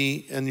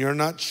maybe and you're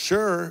not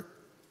sure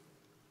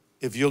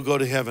if you'll go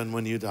to heaven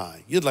when you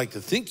die. You'd like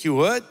to think you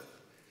would.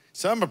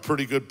 So I'm a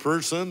pretty good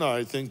person.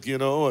 I think,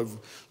 I've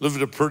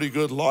lived a pretty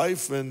good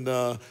life and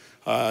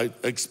I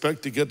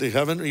expect to get to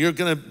heaven. You're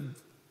going to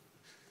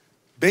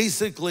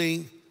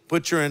basically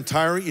put your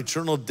entire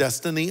eternal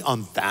destiny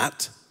on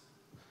that?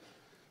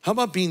 How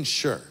about being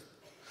sure?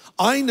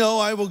 I know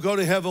I will go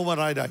to heaven when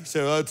I die. You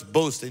say, oh, that's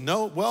boasting.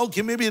 No, well,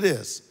 okay, maybe it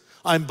is.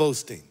 I'm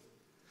boasting.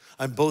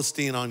 I'm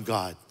boasting on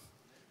God.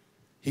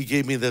 He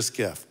gave me this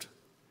gift,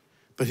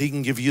 but he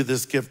can give you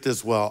this gift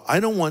as well. I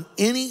don't want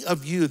any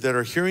of you that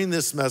are hearing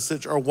this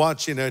message or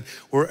watching it,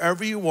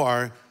 wherever you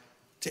are,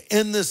 to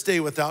end this day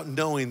without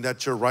knowing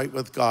that you're right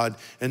with God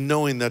and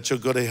knowing that you'll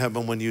go to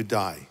heaven when you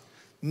die.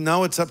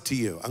 Now it's up to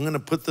you. I'm going to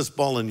put this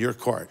ball in your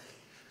court.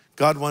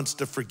 God wants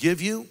to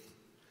forgive you.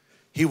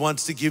 He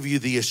wants to give you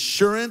the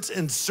assurance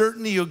and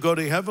certainty you'll go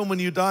to heaven when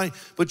you die,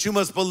 but you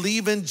must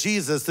believe in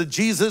Jesus, the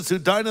Jesus who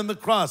died on the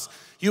cross.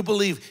 You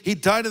believe he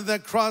died on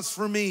that cross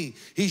for me.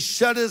 He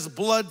shed his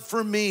blood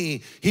for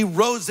me. He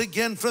rose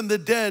again from the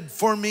dead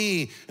for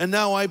me, and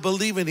now I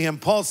believe in him.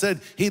 Paul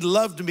said he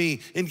loved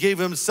me and gave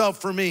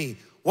himself for me.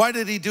 Why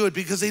did he do it?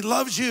 Because he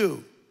loves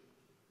you.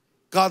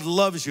 God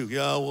loves you.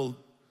 Yeah, well,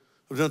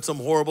 I've done some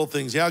horrible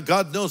things. Yeah,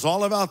 God knows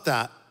all about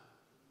that.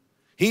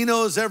 He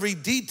knows every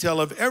detail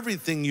of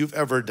everything you've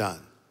ever done.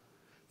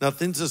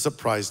 Nothing's a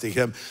surprise to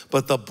him,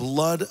 but the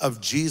blood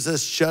of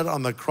Jesus shed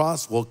on the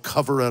cross will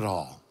cover it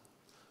all.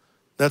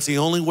 That's the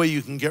only way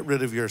you can get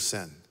rid of your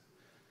sin.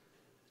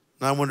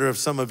 And I wonder if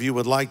some of you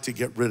would like to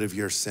get rid of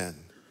your sin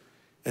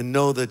and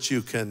know that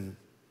you can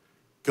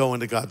go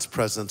into God's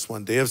presence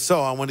one day. If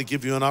so, I want to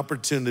give you an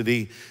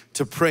opportunity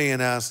to pray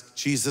and ask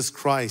Jesus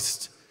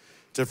Christ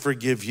to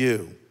forgive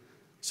you,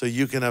 so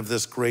you can have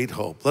this great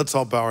hope. Let's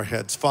all bow our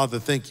heads. Father,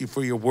 thank you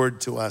for your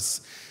word to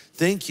us.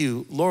 Thank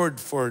you, Lord,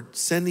 for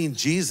sending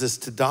Jesus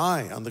to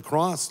die on the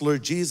cross.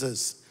 Lord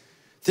Jesus,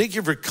 thank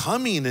you for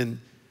coming and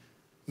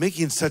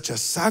making such a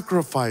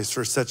sacrifice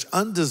for such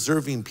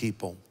undeserving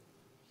people.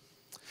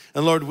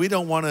 And Lord, we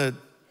don't want to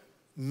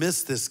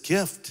miss this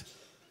gift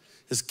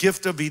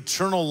of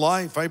eternal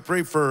life. I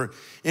pray for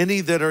any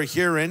that are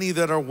here, any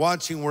that are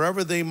watching,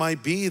 wherever they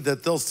might be,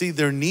 that they'll see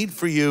their need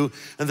for you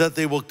and that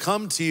they will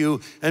come to you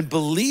and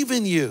believe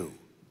in you.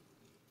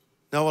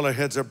 Now while our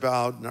heads are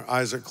bowed and our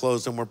eyes are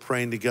closed and we're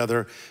praying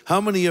together, how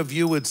many of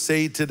you would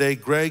say today,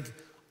 Greg,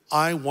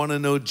 I want to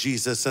know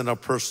Jesus in a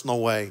personal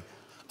way.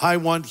 I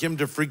want him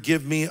to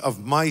forgive me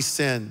of my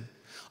sin.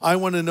 I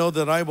want to know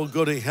that I will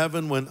go to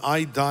heaven when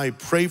I die.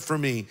 Pray for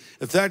me.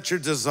 If that's your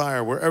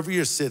desire, wherever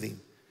you're sitting,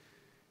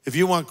 if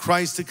you want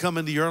Christ to come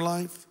into your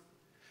life,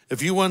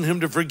 if you want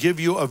him to forgive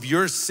you of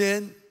your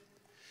sin,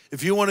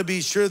 if you want to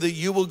be sure that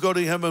you will go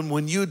to heaven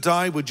when you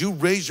die, would you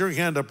raise your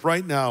hand up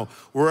right now,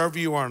 wherever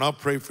you are, and I'll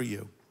pray for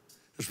you.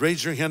 Just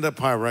raise your hand up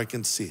high where I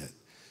can see it,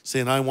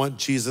 saying, I want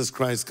Jesus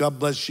Christ. God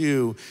bless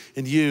you,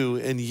 and you,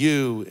 and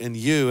you, and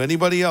you.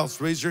 Anybody else,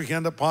 raise your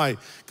hand up high.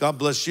 God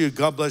bless you.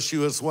 God bless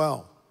you as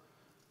well.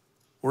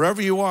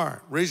 Wherever you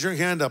are, raise your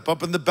hand up.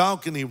 Up in the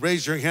balcony,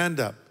 raise your hand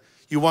up.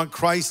 You want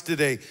Christ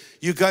today.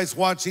 You guys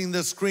watching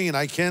the screen,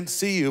 I can't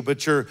see you,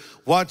 but you're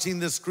watching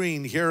the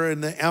screen here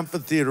in the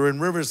amphitheater in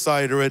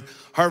Riverside or at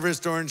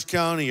Harvest Orange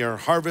County or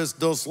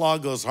Harvest Dos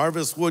Lagos,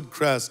 Harvest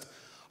Woodcrest,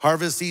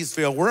 Harvest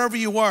Eastvale, wherever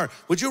you are,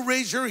 would you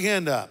raise your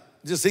hand up?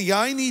 Just say,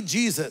 yeah, I need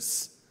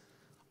Jesus.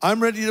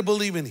 I'm ready to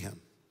believe in him.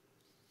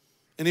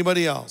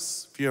 Anybody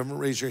else? If you haven't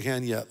raised your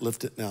hand yet,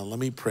 lift it now. Let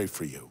me pray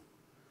for you.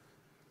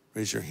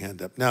 Raise your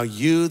hand up. Now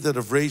you that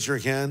have raised your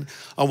hand,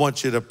 I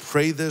want you to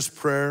pray this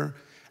prayer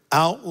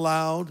out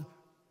loud,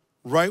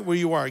 right where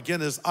you are.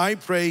 Again, as I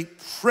pray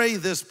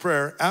this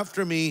prayer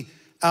after me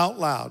out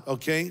loud,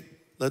 okay?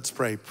 Let's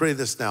pray. Pray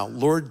this now.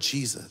 Lord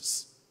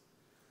Jesus,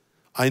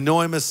 I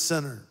know I'm a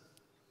sinner,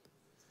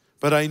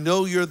 but I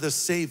know you're the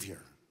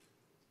Savior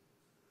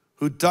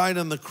who died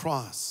on the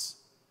cross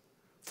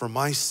for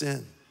my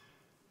sin,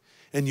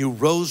 and you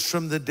rose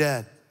from the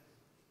dead.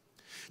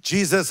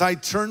 Jesus, I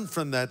turn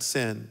from that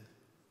sin,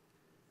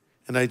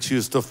 and I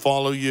choose to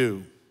follow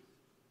you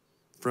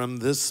from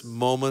this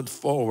moment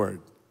forward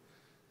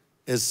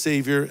as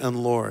Savior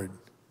and Lord,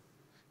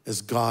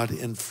 as God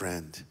and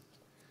friend.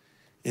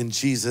 In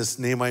Jesus'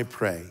 name I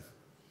pray,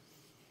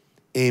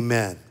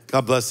 amen.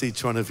 God bless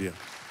each one of you.